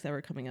projects that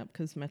were coming up,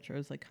 because Metro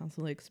is like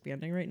constantly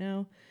expanding right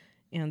now.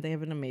 And they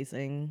have an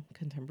amazing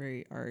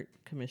contemporary art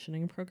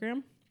commissioning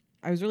program.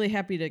 I was really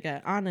happy to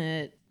get on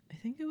it. I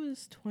think it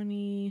was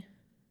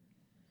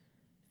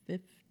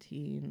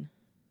 2015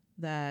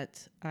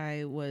 that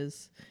I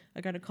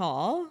got a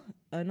call,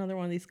 another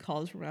one of these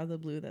calls from out of the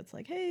blue that's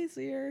like, hey,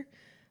 so you're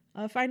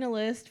a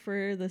finalist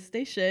for the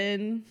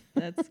station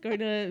that's going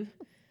to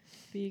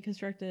be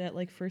constructed at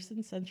like First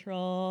and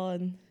Central.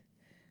 And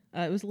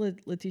it was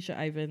Letitia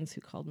Ivins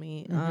who called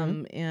me.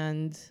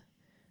 And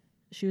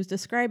she was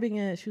describing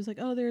it. She was like,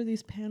 oh, there are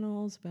these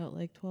panels about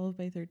like 12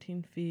 by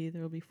 13 feet.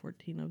 There will be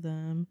 14 of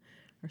them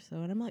or so.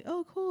 And I'm like,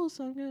 oh, cool.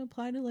 So I'm going to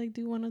apply to like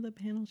do one of the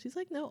panels. She's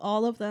like, no,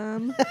 all of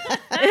them.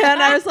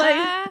 And I was like,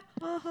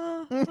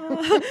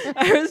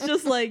 I was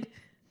just like,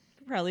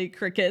 probably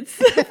crickets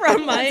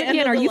from my end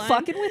Again, of are the you line.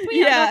 fucking with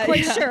me? I'm not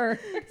quite sure.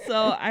 So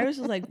I was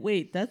just like,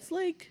 wait, that's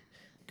like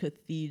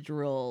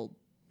cathedral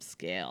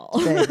scale.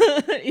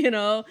 You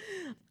know,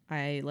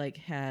 I like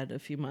had a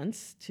few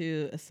months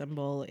to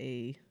assemble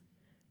a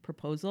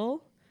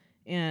proposal,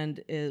 and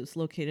it was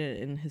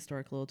located in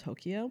historic Little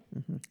Tokyo.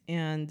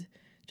 And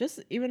just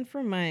even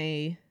from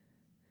my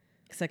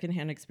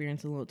secondhand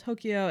experience in Little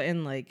Tokyo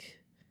and like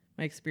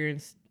my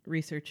experience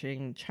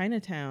researching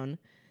Chinatown,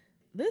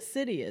 this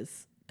city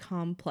is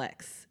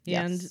complex.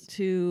 And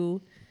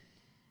to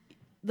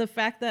the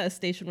fact that a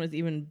station was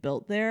even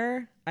built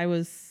there, I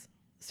was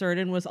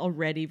certain was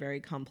already very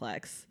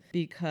complex,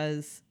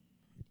 because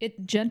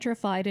It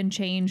gentrified and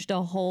changed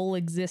a whole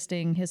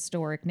existing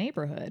historic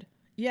neighborhood.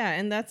 yeah,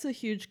 and that's a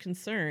huge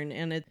concern.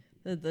 And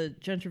the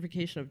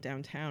gentrification of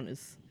downtown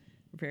is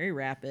very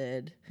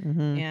rapid.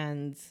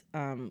 And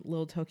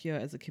Little Tokyo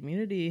as a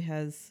community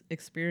has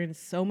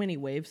experienced so many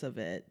waves of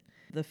it.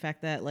 The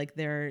fact that like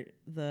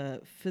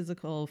the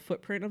physical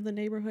footprint of the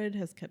neighborhood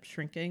has kept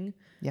shrinking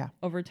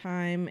over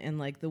time, and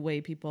like the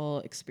way people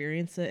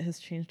experience it has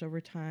changed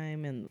over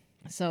time. And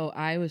so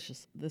I was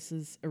just, this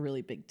is a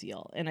really big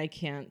deal, and I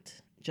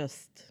can't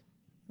just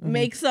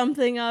make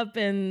something up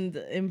and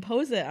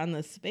impose it on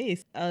the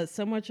space.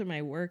 So much of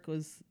my work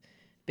was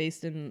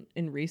based in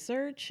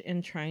research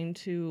and trying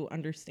to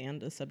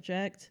understand a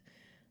subject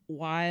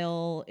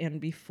while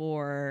and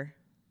before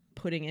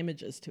putting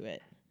images to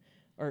it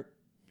or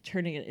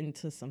turning it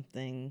into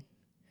something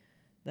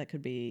that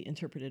could be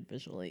interpreted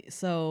visually.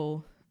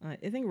 So I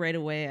think right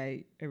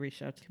away I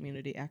reached out to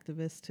community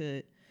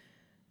activists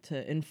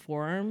to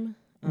inform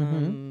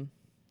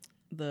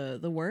the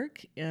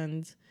work.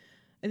 And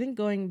I think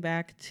going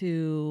back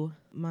to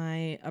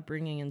my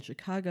upbringing in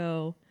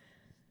Chicago,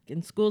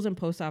 in schools and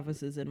post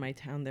offices in my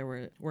town, there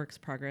were Works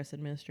Progress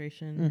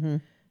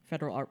Administration,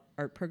 federal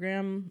art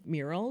program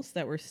murals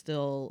that were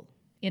still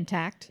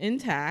Intact.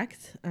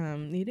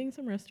 needing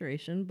some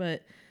restoration,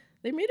 but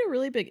they made a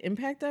really big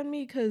impact on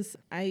me because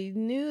I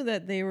knew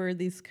that they were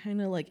these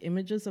kind of like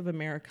images of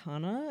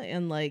Americana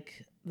and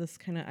like this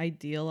kind of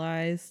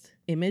idealized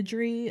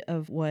imagery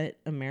of what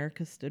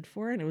America stood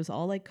for. And it was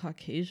all like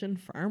Caucasian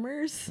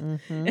farmers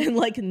and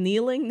like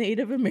kneeling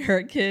Native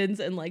Americans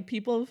and like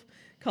people of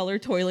color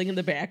toiling in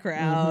the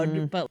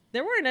background, but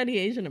there weren't any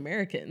Asian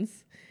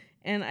Americans.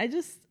 And I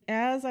just,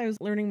 as I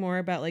was learning more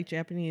about like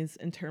Japanese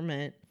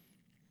internment,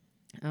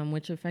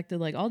 which affected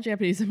like all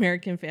Japanese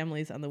American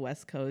families on the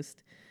West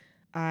Coast,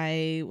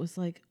 I was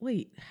like,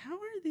 wait, how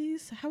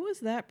is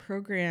that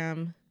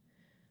program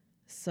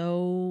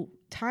so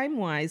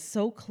time-wise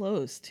so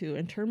close to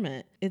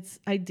internment? It's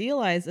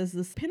idealized as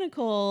this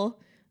pinnacle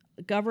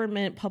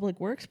government public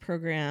works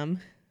program,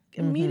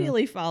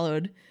 immediately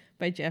followed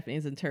by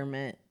Japanese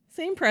internment.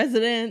 Same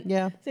president,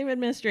 same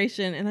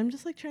administration. And I'm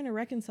just like trying to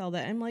reconcile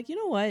that. I'm like, you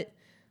know what?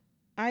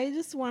 I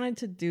just wanted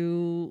to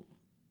do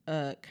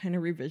a kind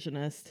of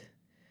revisionist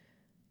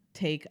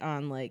take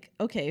on like,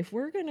 okay, if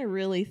we're going to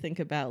really think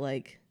about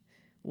like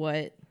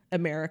what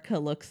America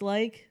looks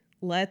like,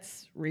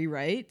 let's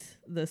rewrite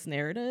this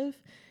narrative.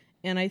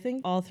 And I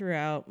think all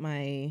throughout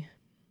my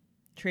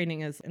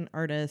training as an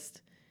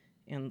artist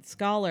and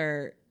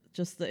scholar,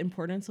 just the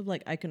importance of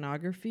like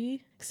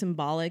iconography,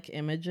 symbolic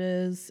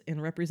images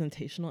and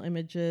representational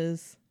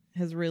images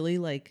has really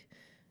like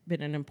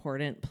been an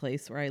important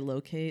place where I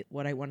locate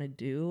what I want to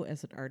do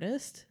as an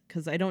artist.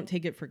 Because I don't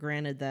take it for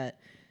granted that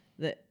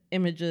the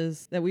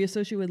images that we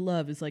associate with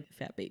love is like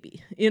fat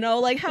baby, you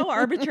know, like how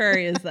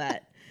arbitrary is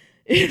that?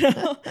 You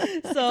know, so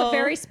It's a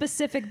very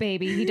specific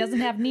baby. He doesn't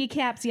have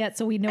kneecaps yet,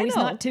 so we know he's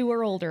not 2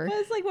 or older. Well,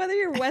 it's like whether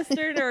you're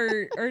Western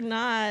or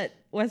not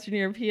Western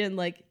European,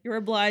 like you're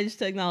obliged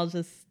to acknowledge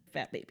this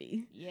fat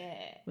baby. Yeah.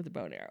 With a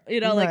bow and arrow. You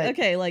know, like,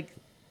 okay, like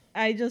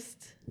I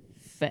just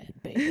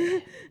Fat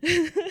baby.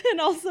 and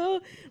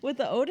also with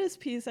the Otis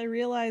piece, I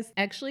realized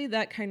actually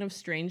that kind of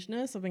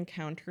strangeness of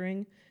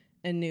encountering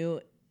a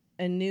new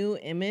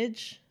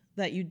image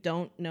that you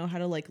don't know how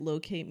to like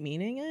locate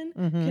meaning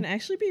in can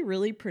actually be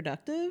really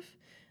productive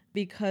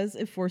because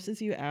it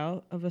forces you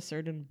out of a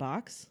certain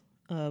box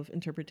of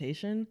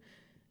interpretation,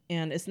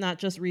 and it's not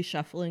just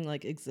reshuffling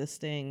like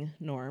existing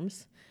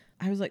norms.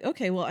 I was like,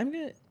 okay, well, I'm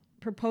going to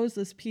propose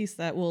this piece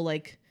that will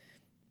like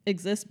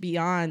exist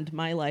beyond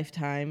my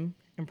lifetime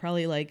and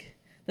probably like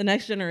the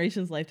next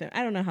generation's lifetime.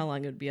 I don't know how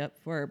long it would be up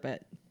for,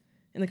 but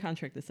in the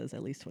contract it says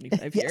at least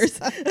 25 years.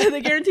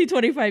 They guarantee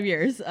 25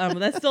 years.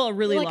 That's still a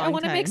really Like, long I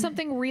want to time. make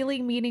something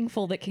really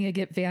meaningful that can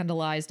get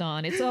vandalized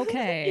on. It's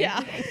okay.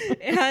 Yeah.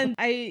 And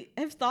I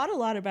have thought a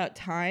lot about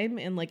time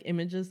and like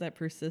images that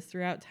persist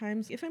throughout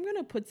times. If I'm going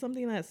to put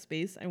something in that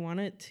space, I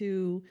want it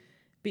to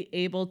be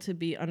able to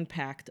be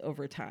unpacked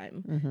over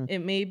time. It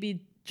may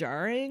be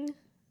jarring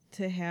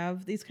to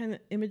have these kind of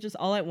images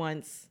all at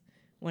once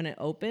when it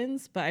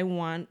opens, but I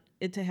want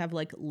it to have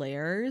like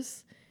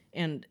layers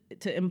and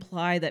to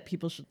imply that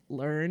people should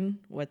learn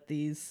what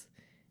these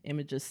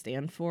images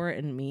stand for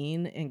and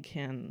mean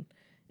and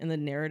the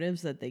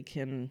narratives that they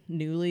can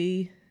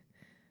newly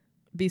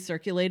be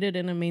circulated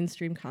in a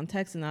mainstream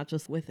context and not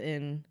just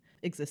within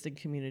existing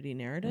community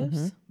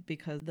narratives,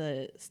 because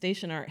the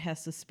station art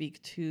has to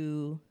speak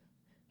to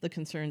the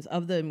concerns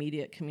of the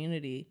immediate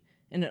community.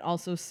 And it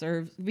also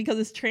serves, because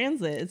it's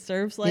transit, it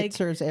serves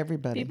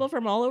everybody. People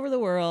from all over the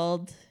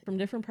world, from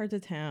different parts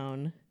of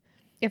town.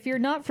 If you're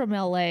not from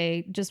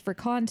LA, just for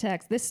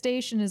context, this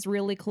station is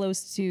really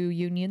close to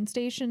Union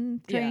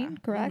Station train,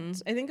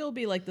 correct? I think it'll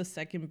be like the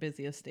second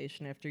busiest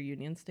station after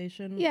Union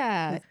Station.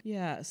 Yeah.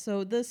 Yeah.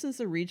 So this is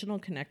a regional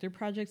connector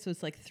project. So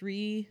it's like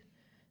 3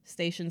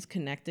 stations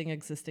connecting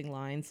existing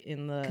lines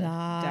in the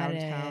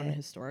downtown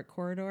historic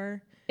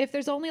corridor. If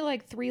there's only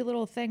like 3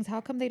 little things,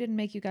 how come they didn't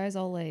make you guys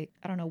all like,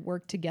 I don't know,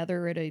 work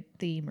together at a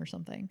theme or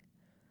something?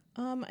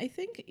 I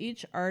think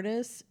each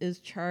artist is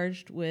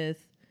charged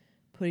with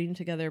putting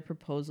together a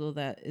proposal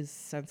that is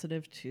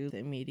sensitive to the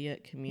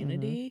immediate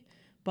community,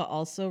 but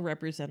also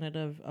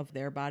representative of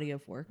their body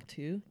of work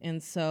too.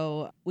 And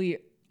so we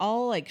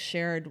all like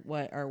shared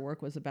what our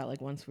work was about, like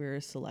once we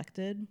were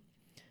selected.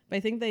 But I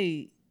think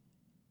they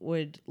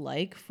would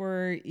like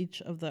for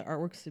each of the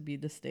artworks to be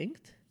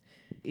distinct.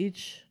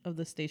 Each of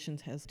the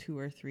stations has 2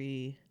 or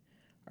 3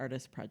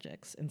 artist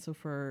projects. And so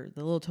for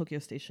the Little Tokyo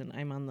Station,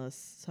 I'm on the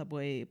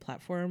subway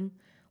platform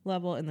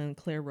level, and then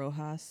Claire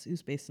Rojas,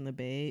 who's based in the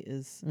Bay,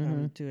 is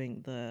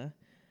doing the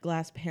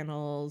glass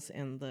panels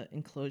and the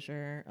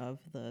enclosure of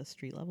the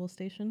street level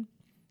station.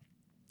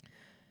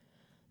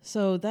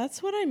 So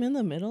that's what I'm in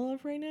the middle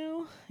of right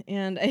now,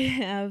 and I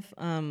have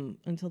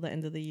until the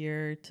end of the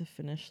year to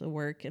finish the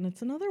work. And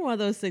it's another one of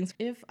those things,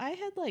 if I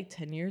had like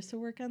 10 years to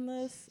work on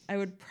this, I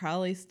would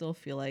probably still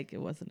feel like it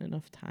wasn't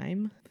enough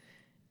time.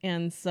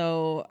 And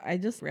so I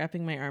just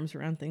wrapping my arms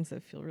around things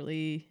that feel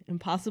really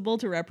impossible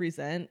to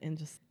represent and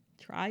just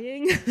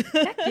trying.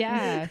 Heck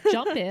yeah,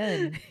 jump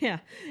in. Yeah.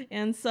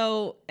 And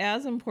so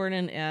as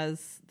important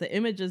as the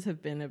images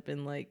have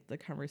been like the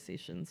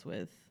conversations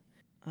with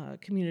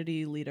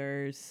community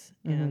leaders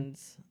and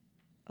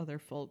other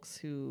folks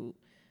who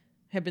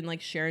have been like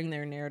sharing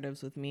their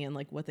narratives with me and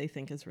like what they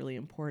think is really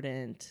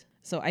important.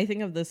 So I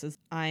think of this as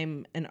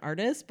I'm an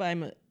artist,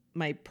 but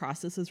my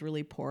process is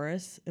really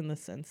porous in the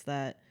sense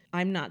that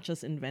I'm not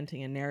just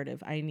inventing a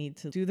narrative. I need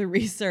to do the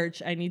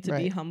research. I need to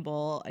be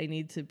humble. I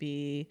need to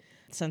be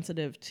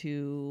sensitive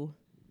to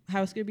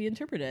how it's going to be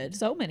interpreted.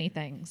 So many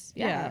things.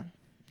 Yeah.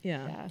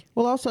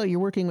 Well, also you're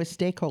working with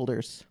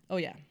stakeholders. Oh,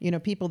 yeah. You know,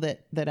 people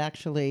that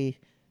actually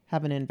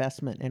have an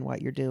investment in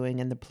what you're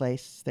doing and the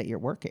place that you're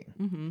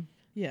working.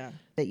 Yeah.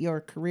 That your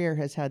career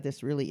has had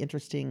this really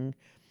interesting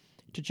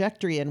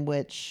trajectory in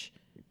which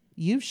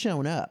you've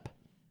shown up.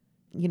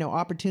 You know,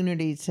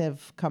 opportunities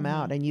have come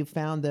out and you've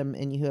found them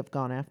and you have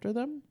gone after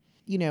them.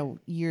 You know,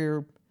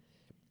 you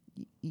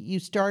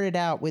started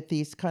out with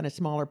these kind of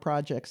smaller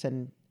projects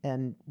and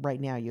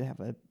right now you have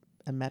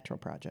a metro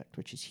project,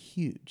 which is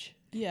huge.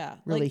 Yeah.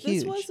 Really like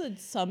huge. This was a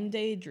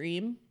someday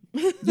dream.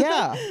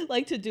 Yeah.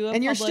 Like to do a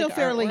And you're public still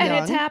fairly artwork. young.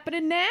 And it's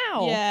happening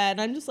now. Yeah, and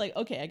I'm just like,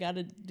 okay, I got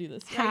to do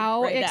this.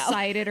 How right now.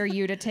 excited are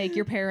you to take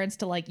your parents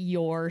to like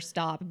your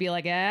stop and be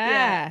like,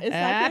 It's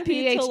not gonna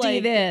be PhD till,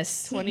 like,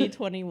 this.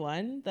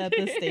 2021 that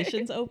the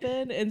station's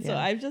open, and so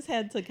Yeah. I've just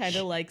had to kind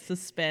of like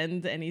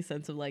suspend any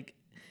sense of like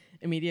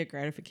immediate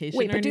gratification.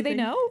 Wait, or but do they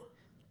anything. know?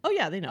 Oh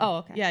yeah, they know. Oh,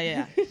 okay.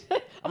 Yeah.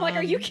 I'm like,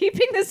 are you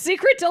keeping this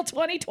secret till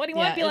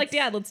 2021? Yeah, Be like,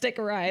 it's- Dad, let's take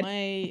a ride.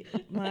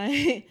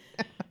 my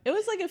it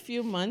was like a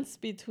few months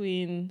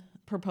between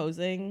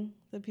proposing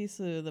the piece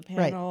of the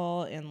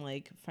panel and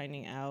like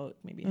finding out,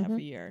 maybe half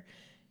a year.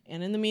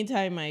 And in the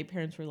meantime, my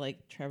parents were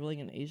like traveling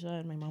in Asia,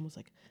 and my mom was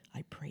like,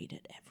 I prayed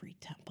at every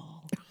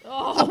temple.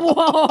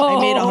 Whoa. I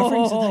made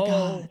offerings to the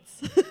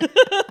gods.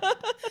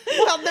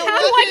 Well, no How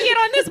do I get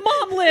on this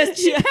mom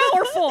list? She's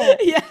powerful.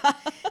 Yeah.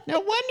 No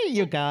wonder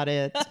you got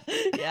it.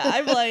 Yeah,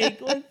 I'm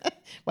like,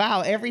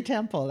 Wow, every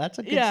temple. That's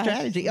a good Yeah.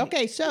 strategy.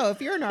 Okay, so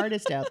if you're an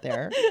artist out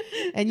there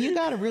and you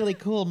got a really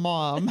cool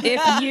mom,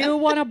 If you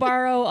want to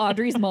borrow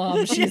Audrey's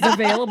mom, she's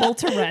available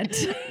to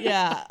rent.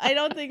 Yeah, I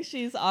don't think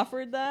she's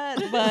offered that,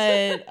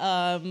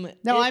 but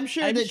no, I'm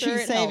sure that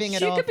she's saving helps. it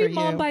She all could for be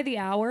mom you. by the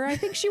hour. I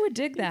think she would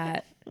dig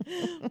that.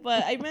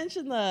 But I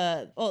mentioned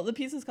the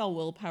piece is called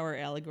Willpower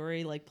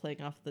Allegory, like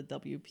playing off the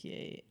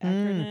WPA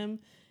acronym.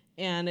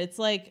 And it's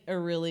like a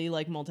really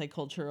like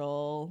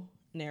multicultural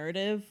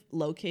narrative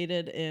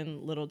located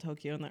in Little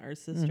Tokyo in the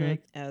Arts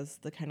District as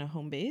the kind of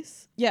home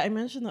base. Yeah, I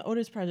mentioned the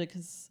Otis Project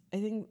because I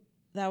think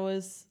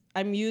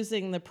I'm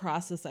using the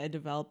process I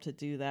developed to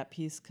do that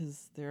piece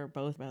because they're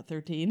both about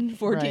 13,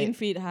 14 Right.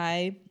 feet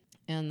high.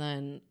 And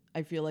then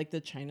I feel like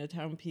the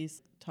Chinatown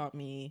piece taught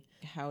me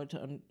how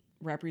to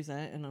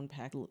represent and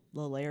unpack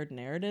the layered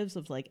narratives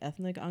of like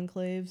ethnic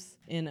enclaves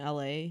in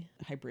LA,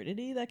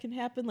 hybridity that can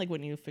happen like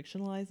when you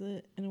fictionalize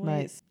it in a way.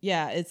 Right.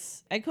 Yeah,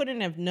 I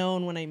couldn't have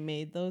known when I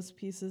made those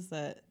pieces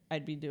that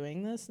I'd be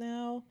doing this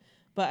now,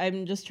 but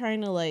I'm just trying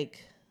to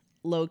like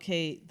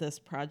locate this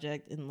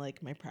project in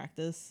like my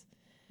practice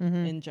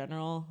in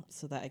general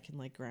so that I can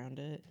like ground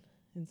it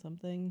in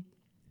something.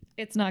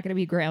 It's not going to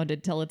be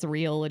grounded till it's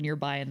real and you're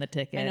buying the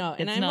ticket. I know,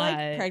 and It's I'm not...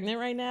 like pregnant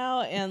right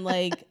now, and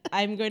like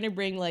I'm going to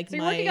bring like So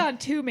you're working on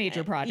 2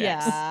 major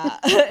projects. Yeah,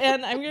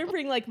 and I'm going to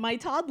bring like my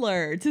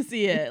toddler to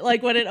see it.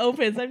 Like when it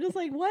opens, I'm just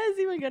like, what is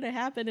even going to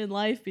happen in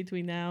life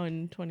between now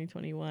and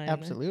 2021?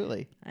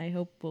 Absolutely. I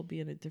hope we'll be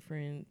in a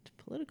different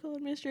political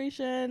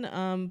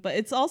administration. But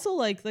it's also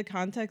like the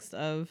context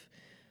of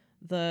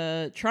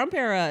the Trump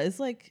era is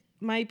like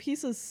my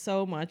piece is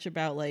so much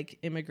about like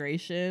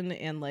immigration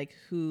and like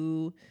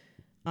who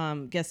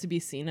gets to be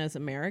seen as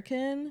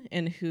American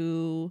and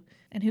who.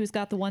 And who's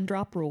got the 1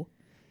 drop rule?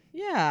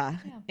 Yeah.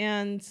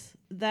 And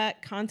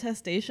that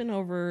contestation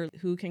over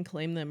who can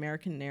claim the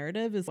American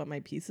narrative is what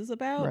my piece is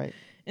about. Right.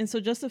 And so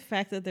just the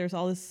fact that there's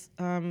all this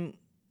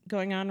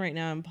going on right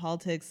now in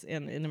politics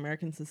and in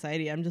American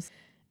society,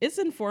 it's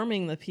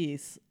informing the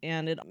piece.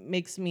 And it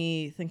makes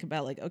me think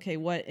about like, okay,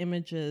 what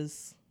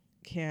images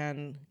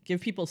can give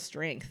people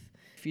strength,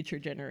 future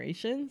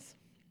generations?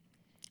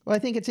 Well, I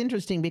think it's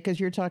interesting because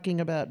you're talking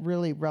about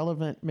really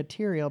relevant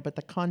material, but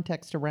the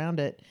context around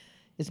it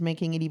is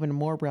making it even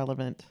more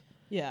relevant.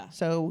 Yeah.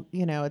 So,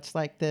 it's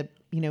like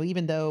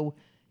even though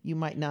you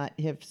might not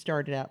have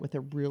started out with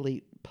a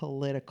really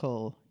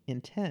political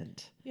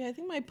intent. Yeah, I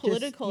think my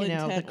political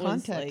intent the was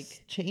context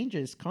like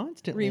changes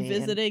constantly.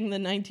 revisiting the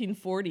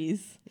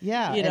 1940s.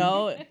 Yeah.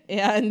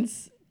 And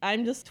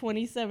I'm just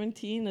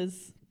 2017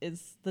 is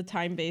the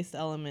time-based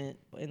element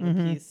in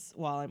the piece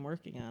while I'm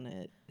working on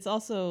it. It's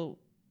also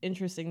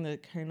interesting to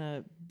kind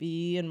of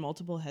be in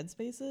multiple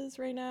headspaces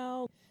right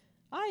now.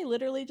 I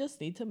literally just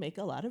need to make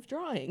a lot of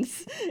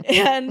drawings.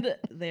 And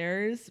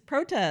there's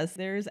protests,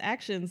 there's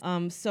actions,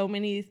 so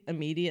many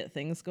immediate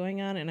things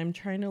going on. And I'm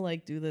trying to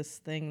like do this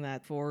thing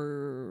that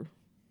for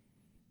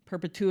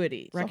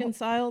perpetuity,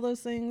 reconcile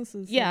those things.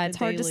 Yeah, like it's a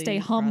hard to daily stay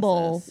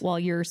humble process. while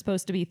you're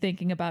supposed to be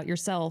thinking about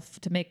yourself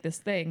to make this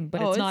thing.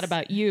 But Oh, it's not it's-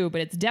 about you,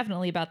 but it's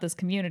definitely about this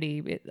community.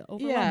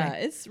 Overwhelming. Yeah,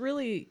 it's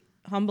really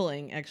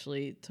humbling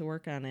actually to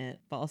work on it,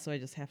 but also I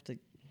just have to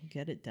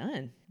get it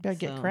done. Better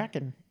get So,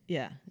 cracking.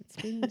 Yeah,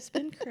 it's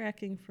been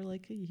cracking for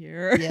like a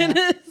year. Yeah. And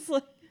it's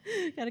like,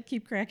 gotta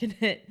keep cracking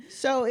it.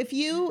 So if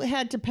you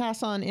had to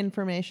pass on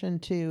information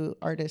to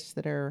artists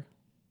that are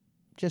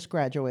just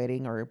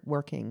graduating or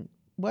working,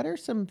 what are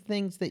some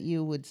things that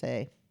you would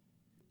say?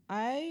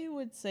 I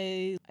would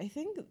say, I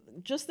think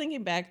just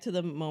thinking back to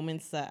the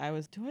moments that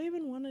do I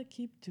even want to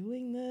keep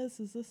doing this?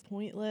 Is this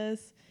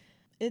pointless?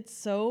 It's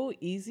so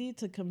easy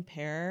to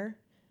compare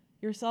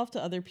yourself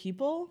to other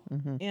people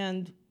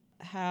and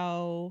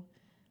how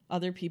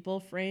other people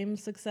frame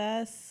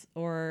success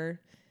or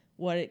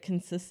what it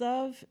consists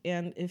of.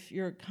 And if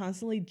you're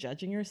constantly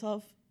judging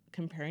yourself,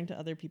 comparing to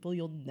other people,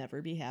 you'll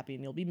never be happy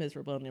and you'll be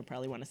miserable and you'll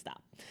probably want to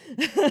stop.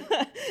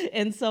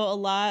 And so a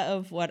lot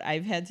of what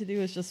I've had to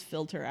do is just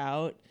filter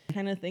out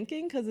kind of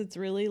thinking because it's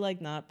really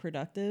like not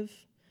productive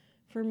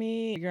for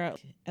me. Figure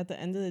out at the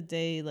end of the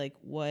day, like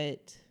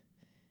what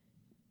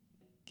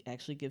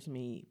actually gives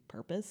me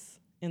purpose.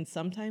 And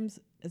sometimes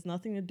it's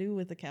nothing to do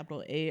with the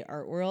capital A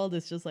art world.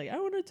 It's just like, I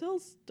want to tell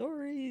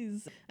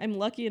stories. I'm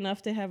lucky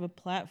enough to have a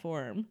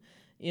platform,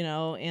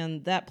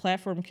 and that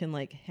platform can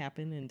like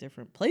happen in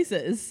different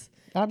places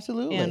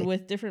Absolutely. and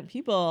with different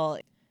people.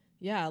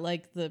 Yeah,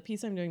 like the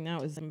piece I'm doing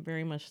now is I'm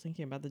very much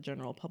thinking about the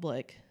general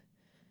public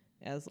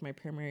as my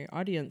primary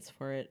audience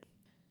for it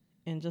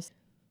and just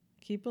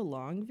keep a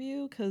long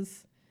view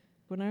because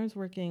when I was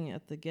working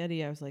at the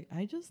Getty, I was like,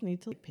 I just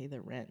need to pay the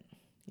rent,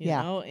 you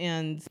know?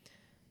 And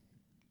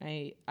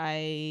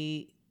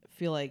I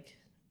feel like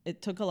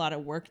it took a lot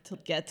of work to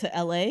get to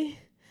LA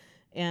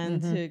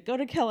and to go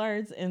to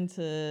CalArts and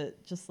to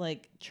just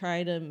like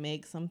try to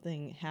make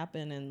something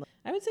happen. And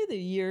I would say the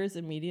years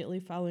immediately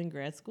following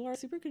grad school are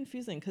super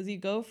confusing because you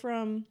go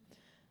from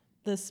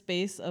the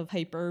space of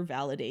hyper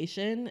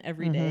validation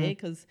every day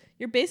because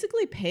you're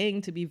basically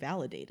paying to be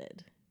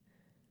validated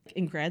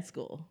in grad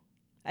school.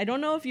 I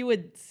don't know if you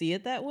would see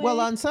it that way. Well,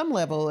 on some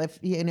level, if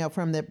you know,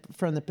 from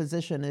the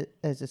position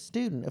as a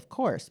student, of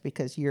course,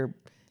 because you're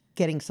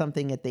getting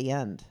something at the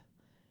end,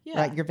 yeah.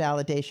 right? Your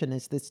validation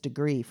is this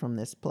degree from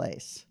this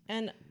place.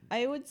 And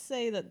I would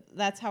say that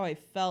that's how I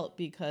felt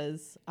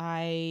because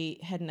I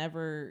had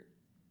never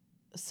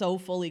so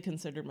fully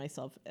considered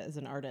myself as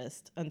an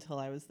artist until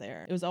I was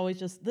there. It was always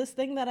just this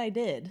thing that I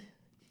did,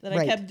 that I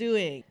Right. kept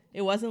doing.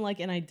 It wasn't like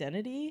an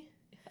identity.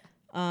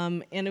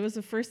 And it was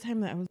the first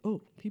time that I was,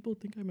 oh, people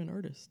think I'm an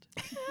artist.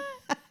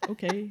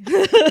 Okay.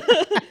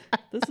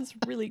 This is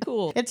really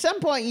cool. At some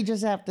point, you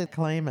just have to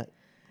claim it.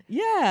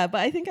 Yeah,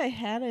 but I think I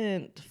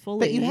hadn't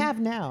fully. But you have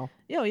now.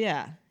 Oh,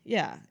 yeah.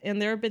 Yeah.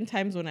 And there have been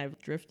times when I've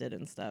drifted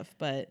and stuff,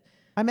 but.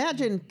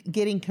 Imagine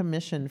getting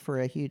commissioned for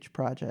a huge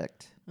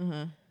project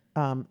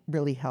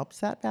really helps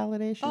that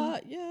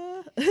validation.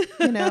 Yeah.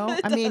 You know,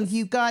 I mean, does.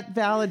 you got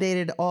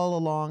validated all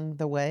along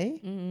the way,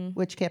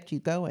 which kept you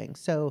going.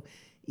 So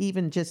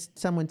even just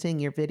someone seeing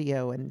your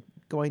video and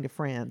going to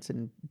France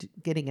and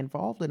getting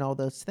involved in all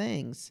those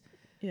things,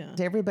 Yeah.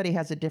 everybody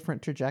has a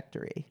different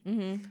trajectory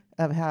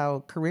of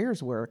how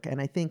careers work.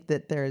 And I think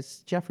that there's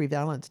Jeffrey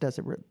Valance does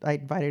it. I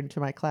invited him to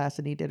my class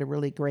and he did a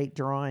really great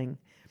drawing.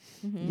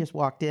 He just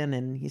walked in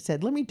and he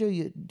said, let me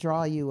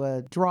draw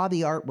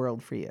the art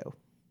world for you.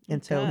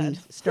 And so he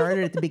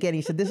started at the beginning.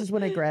 He said, this is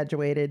when I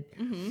graduated.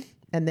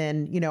 And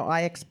then, you know,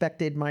 I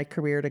expected my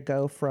career to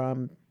go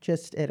from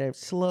just at a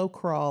slow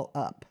crawl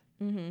up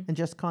and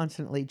just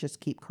constantly just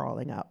keep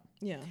crawling up.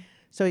 Yeah.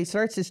 So he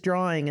starts this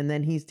drawing and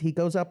then he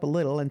goes up a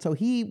little. And so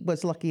he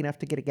was lucky enough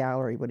to get a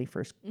gallery when he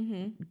first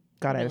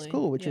got out of Really?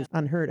 school, which Yeah. is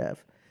unheard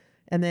of.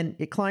 And then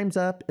it climbs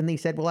up and he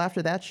said, well,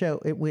 after that show,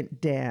 it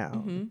went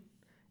down.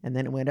 And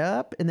then it went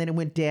up and then it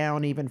went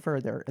down even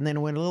further. And then it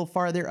went a little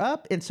farther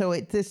up. And so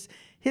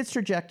his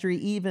trajectory,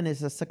 even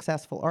as a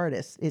successful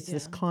artist, is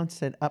this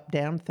constant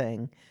up-down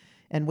thing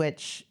in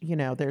which, you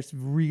know, there's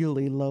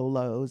really low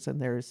lows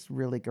and there's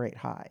really great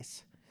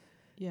highs.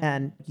 Yeah.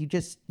 And you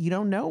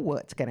don't know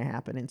what's going to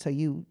happen. And so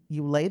you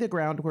lay the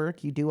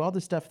groundwork, you do all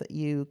the stuff that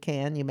you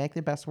can, you make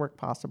the best work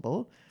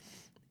possible,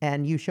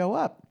 and you show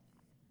up.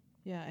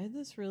 Yeah, I had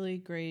this really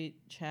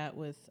great chat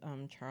with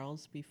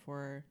Charles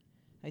before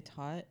I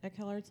taught at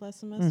CalArts last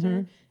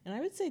semester. And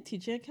I would say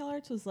teaching at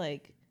CalArts was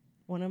like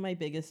one of my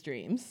biggest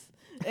dreams.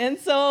 And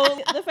so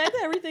the fact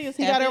that everything is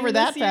You happening got over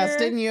that this fast, year-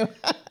 didn't you?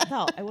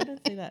 No, I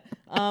wouldn't say that.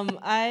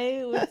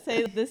 I would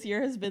say that this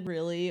year has been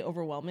really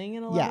overwhelming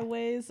in a lot Yeah. of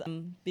ways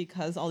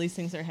because all these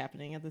things are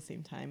happening at the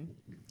same time.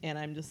 And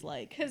I'm just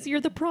like, Because you're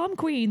the prom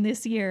queen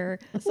this year.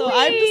 So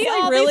I'm just,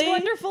 like, all really- these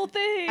wonderful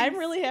things. I'm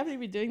really happy to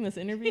be doing this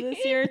interview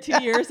this year.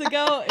 2 years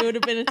ago, it would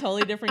have been a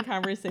totally different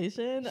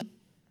conversation.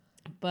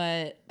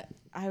 But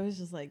I was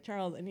just like,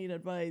 Charles, I need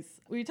advice.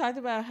 We talked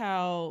about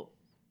how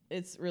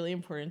it's really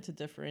important to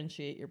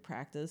differentiate your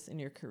practice and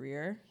your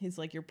career. He's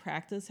like, your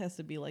practice has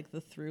to be like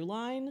the through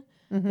line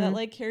that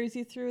like carries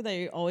you through, that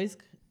you always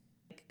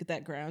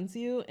that grounds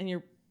you, and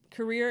your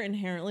career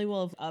inherently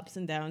will have ups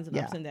and downs and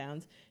ups and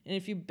downs. And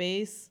if you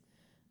base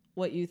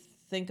what you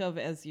think of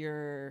as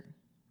your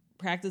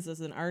practice as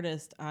an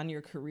artist on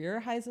your career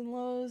highs and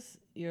lows,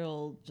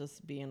 you'll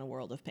just be in a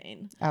world of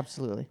pain.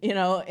 Absolutely. You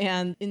know,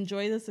 and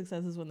enjoy the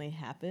successes when they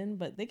happen,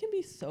 but they can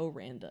be so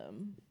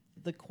random.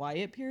 The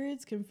quiet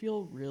periods can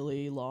feel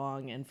really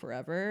long and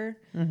forever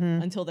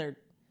until they're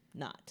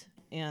not.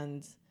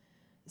 And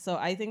so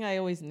I think I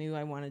always knew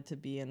I wanted to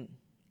be an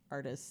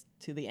artist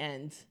to the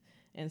end.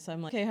 And so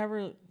I'm like, okay,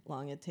 however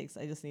long it takes,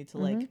 I just need to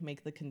like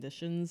make the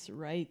conditions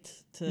right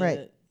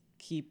to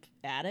keep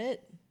at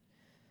it.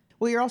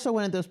 Well, you're also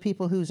one of those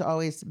people who's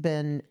always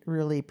been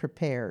really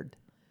prepared.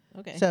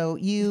 Okay. So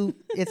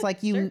it's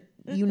like you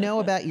know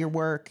about your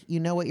work, you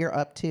know what you're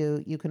up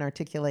to, you can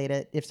articulate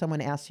it. If someone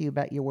asks you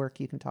about your work,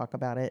 you can talk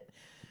about it.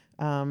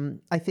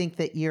 I think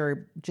that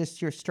your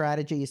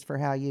strategies for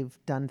how you've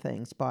done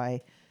things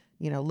by,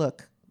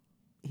 look,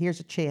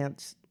 here's a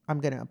chance, I'm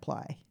going to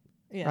apply.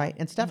 Yeah. Right.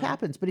 And stuff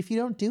happens. But if you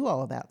don't do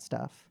all of that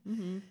stuff,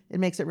 it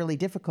makes it really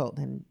difficult.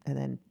 And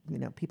then,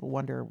 people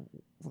wonder,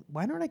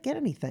 why don't I get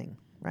anything?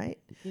 Right.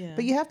 Yeah.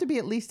 But you have to be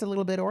at least a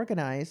little bit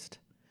organized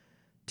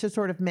to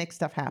sort of make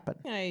stuff happen.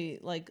 I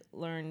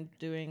learned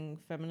doing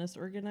feminist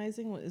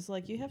organizing is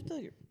you have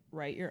to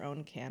write your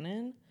own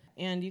canon,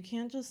 and you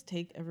can't just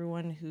take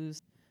everyone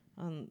who's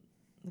on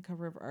the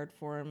cover of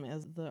Artforum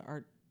as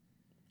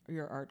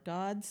your art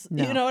gods.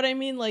 No. You know what I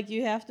mean?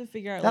 You have to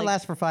figure out That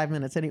lasts for 5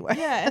 minutes anyway.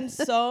 yeah, and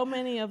so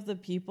many of the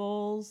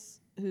people's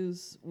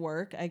whose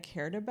work I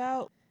cared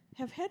about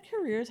have had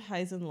careers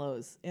highs and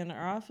lows and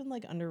are often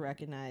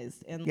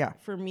under-recognized. And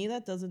for me,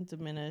 that doesn't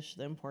diminish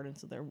the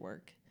importance of their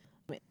work.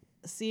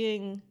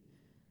 Seeing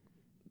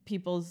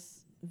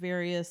people's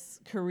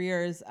various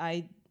careers,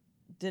 I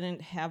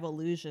didn't have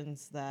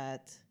illusions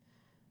that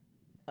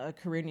a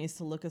career needs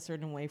to look a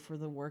certain way for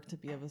the work to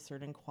be of a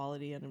certain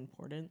quality and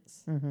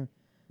importance.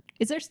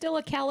 Is there still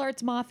a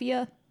CalArts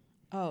Mafia?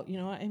 Oh, you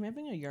know what? I'm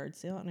having a yard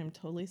sale, and I'm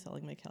totally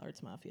selling my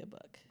CalArts Mafia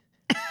book.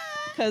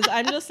 because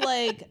I'm just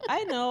like,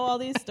 I know all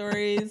these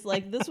stories.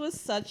 Like, this was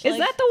such. Is like,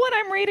 that the one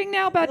I'm reading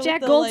now about with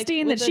Jack the,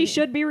 Goldstein with that the- she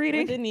should be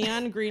reading? with the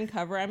neon green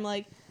cover? I'm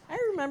like, I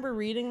remember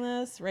reading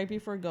this right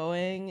before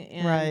going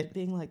and Right.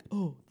 being like,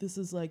 oh, this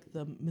is like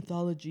the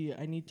mythology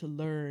I need to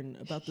learn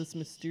about this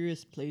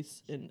mysterious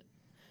place in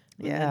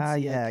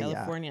Valencia,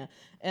 California.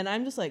 And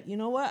I'm just like, you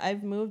know what?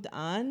 I've moved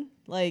on.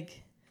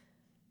 Like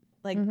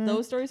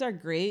those stories are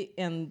great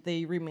and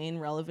they remain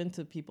relevant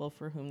to people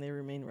for whom they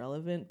remain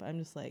relevant. But I'm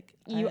just like,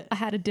 You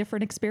had a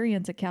different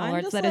experience at I'm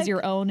CalArts just that is like,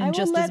 your own I and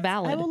will just as I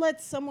valid. will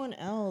let someone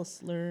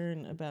else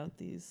learn about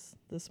this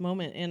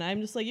moment. And I'm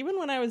just like, even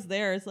when I was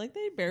there, it's like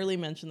they barely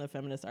mentioned the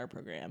feminist art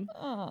program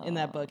in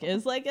that book.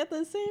 It's like at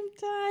the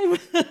same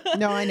time.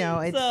 No, I know.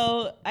 It's,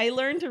 So I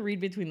learned to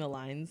read between the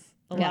lines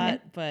a Yeah.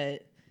 lot,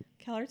 but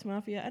CalArts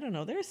Mafia, I don't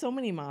know. There are so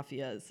many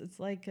mafias. It's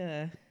like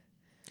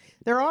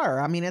there are.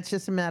 I mean, it's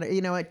just a matter,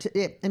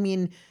 I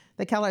mean,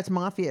 the CalArts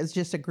Mafia is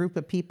just a group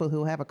of people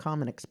who have a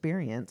common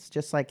experience,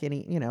 just like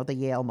any, the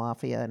Yale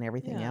Mafia and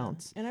everything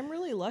else. And I'm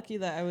really lucky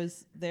that I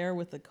was there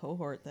with the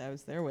cohort that I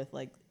was there with.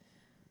 Like,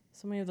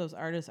 so many of those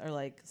artists are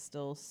like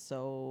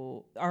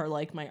are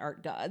like my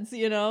art gods,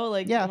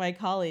 like Yeah. my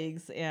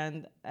colleagues.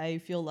 And I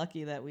feel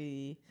lucky that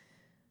we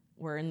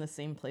were in the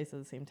same place at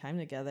the same time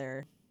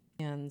together.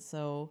 And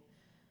so,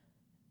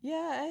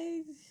 yeah,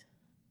 I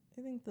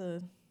think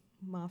the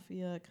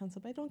mafia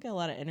concept, I don't get a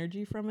lot of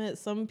energy from it.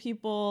 Some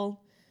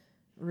people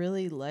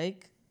really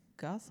like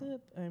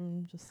gossip.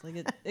 I'm just like,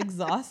 it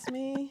exhausts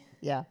me.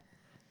 Yeah.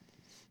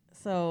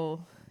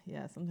 So,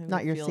 yeah, sometimes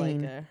Not I your feel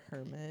scene. like a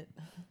hermit.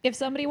 If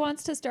somebody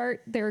wants to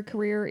start their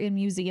career in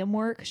museum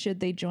work, should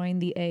they join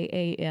the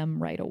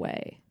AAM right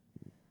away?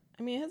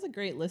 I mean, it has a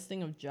great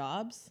listing of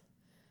jobs,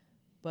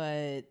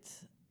 but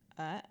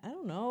I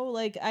don't know.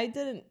 Like,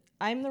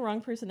 I'm the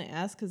wrong person to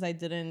ask because I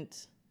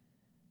didn't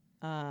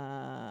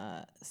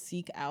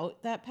seek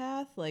out that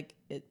path. Like,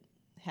 it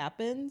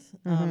happened.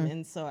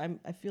 And so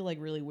I feel like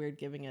really weird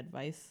giving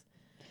advice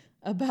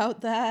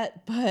about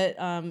that. But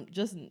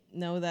just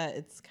know that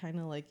it's kind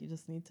of like you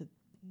just need to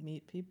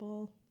meet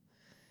people.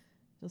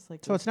 Just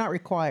like So it's not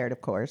required,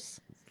 of course.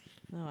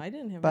 no, I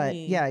didn't have But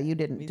any yeah, you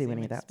didn't do museum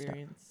any of that stuff.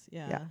 experience.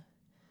 Yeah. Yeah.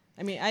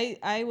 I mean,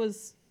 I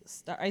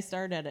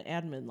started at an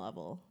admin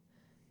level.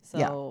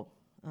 Yeah. So,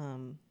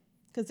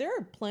 because there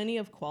are plenty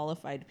of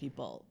qualified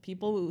people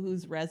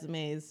whose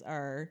resumes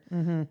are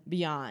Mm-hmm.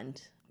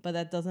 beyond, but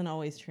that doesn't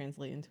always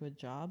translate into a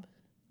job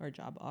or a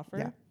job offer.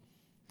 Yeah.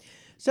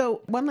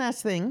 So one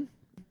last thing.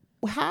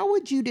 How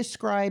would you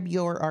describe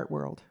your art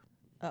world?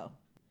 Oh,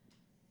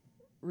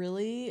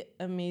 really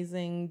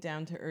amazing,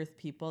 down to earth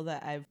people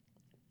that I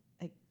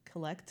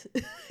collect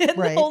and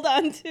Right. hold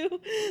on to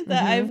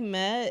that I've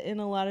met in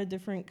a lot of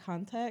different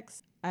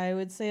contexts. I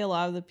would say a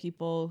lot of the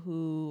people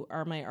who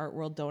are my art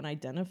world don't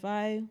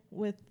identify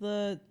with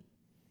the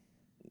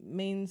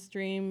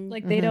mainstream.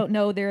 Like they don't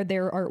know they're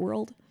their art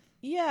world.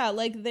 Yeah,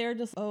 like they're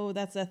just, oh,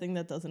 that's that thing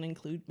that doesn't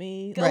include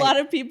me. Right. A lot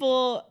of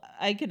people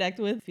I connect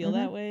with feel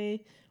that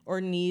way or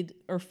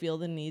feel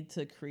the need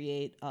to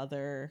create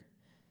other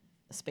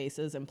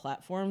spaces and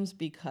platforms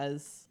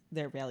because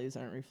their values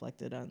aren't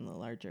reflected on the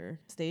larger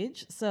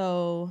stage.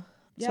 So,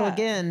 yeah. So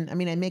again, I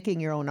mean, and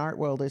making your own art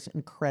world is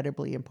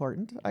incredibly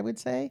important, I would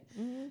say,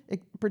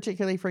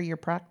 particularly for your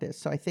practice.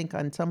 So I think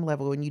on some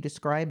level, when you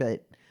describe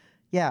it,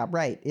 yeah,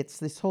 right. It's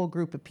this whole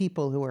group of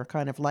people who are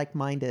kind of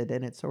like-minded,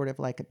 and it's sort of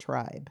like a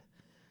tribe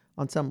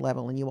on some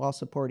level, and you all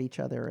support each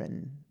other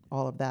and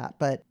all of that.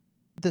 But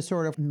the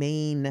sort of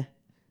main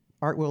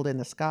art world in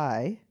the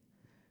sky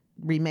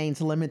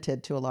remains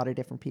limited to a lot of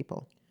different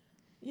people.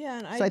 Yeah,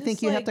 and So I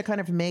think you have to kind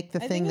of make the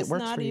I thing think that it's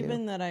works not for you.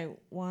 even that I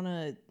want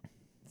to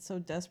so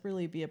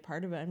desperately be a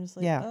part of it. I'm just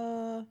like,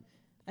 Yeah.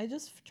 I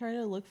just try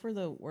to look for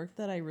the work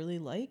that I really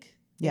like.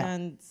 Yeah.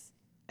 And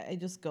I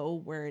just go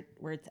where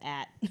it's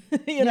at. I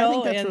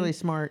think that's really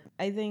smart.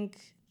 I think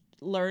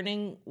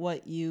learning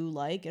what you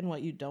like and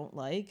what you don't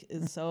like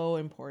is so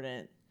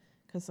important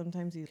because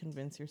sometimes you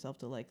convince yourself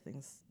to like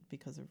things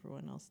because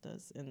everyone else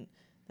does, and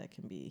that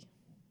can be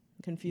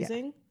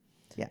confusing.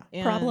 Yeah.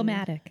 And-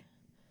 Problematic.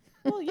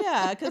 Well,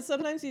 yeah, because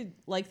sometimes you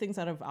like things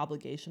out of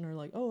obligation or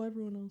like, oh,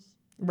 everyone else.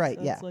 Right,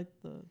 That's yeah. like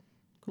the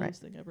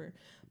coolest thing ever.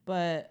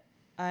 But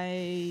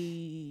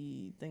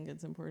I think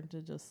it's important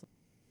to just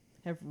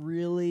have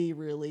really,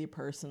 really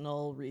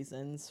personal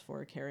reasons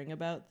for caring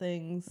about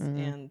things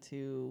and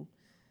to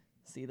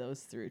see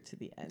those through to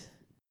the end.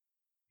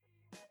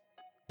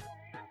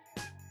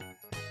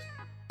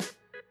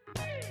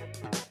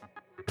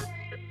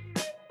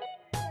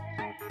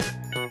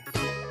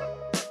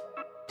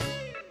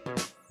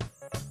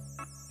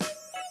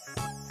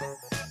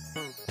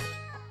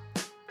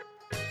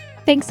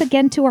 Thanks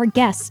again to our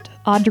guest,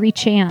 Audrey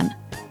Chan.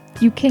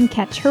 You can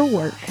catch her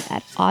work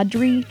at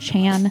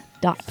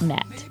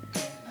audreychan.net.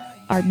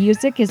 Our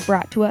music is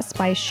brought to us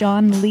by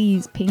Sean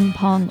Lee's Ping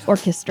Pong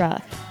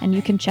Orchestra, and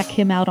you can check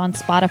him out on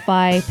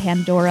Spotify,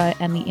 Pandora,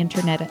 and the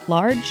internet at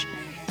large.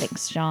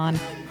 Thanks, Sean.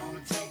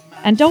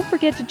 And don't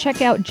forget to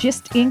check out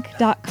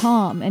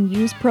gistinc.com and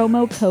use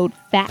promo code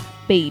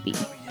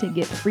FATBABY to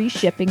get free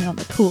shipping on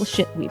the cool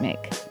shit we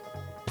make.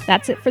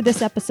 That's it for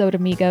this episode,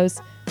 amigos.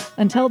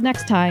 Until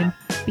next time,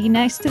 be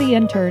nice to the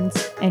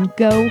interns and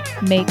go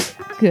make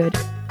good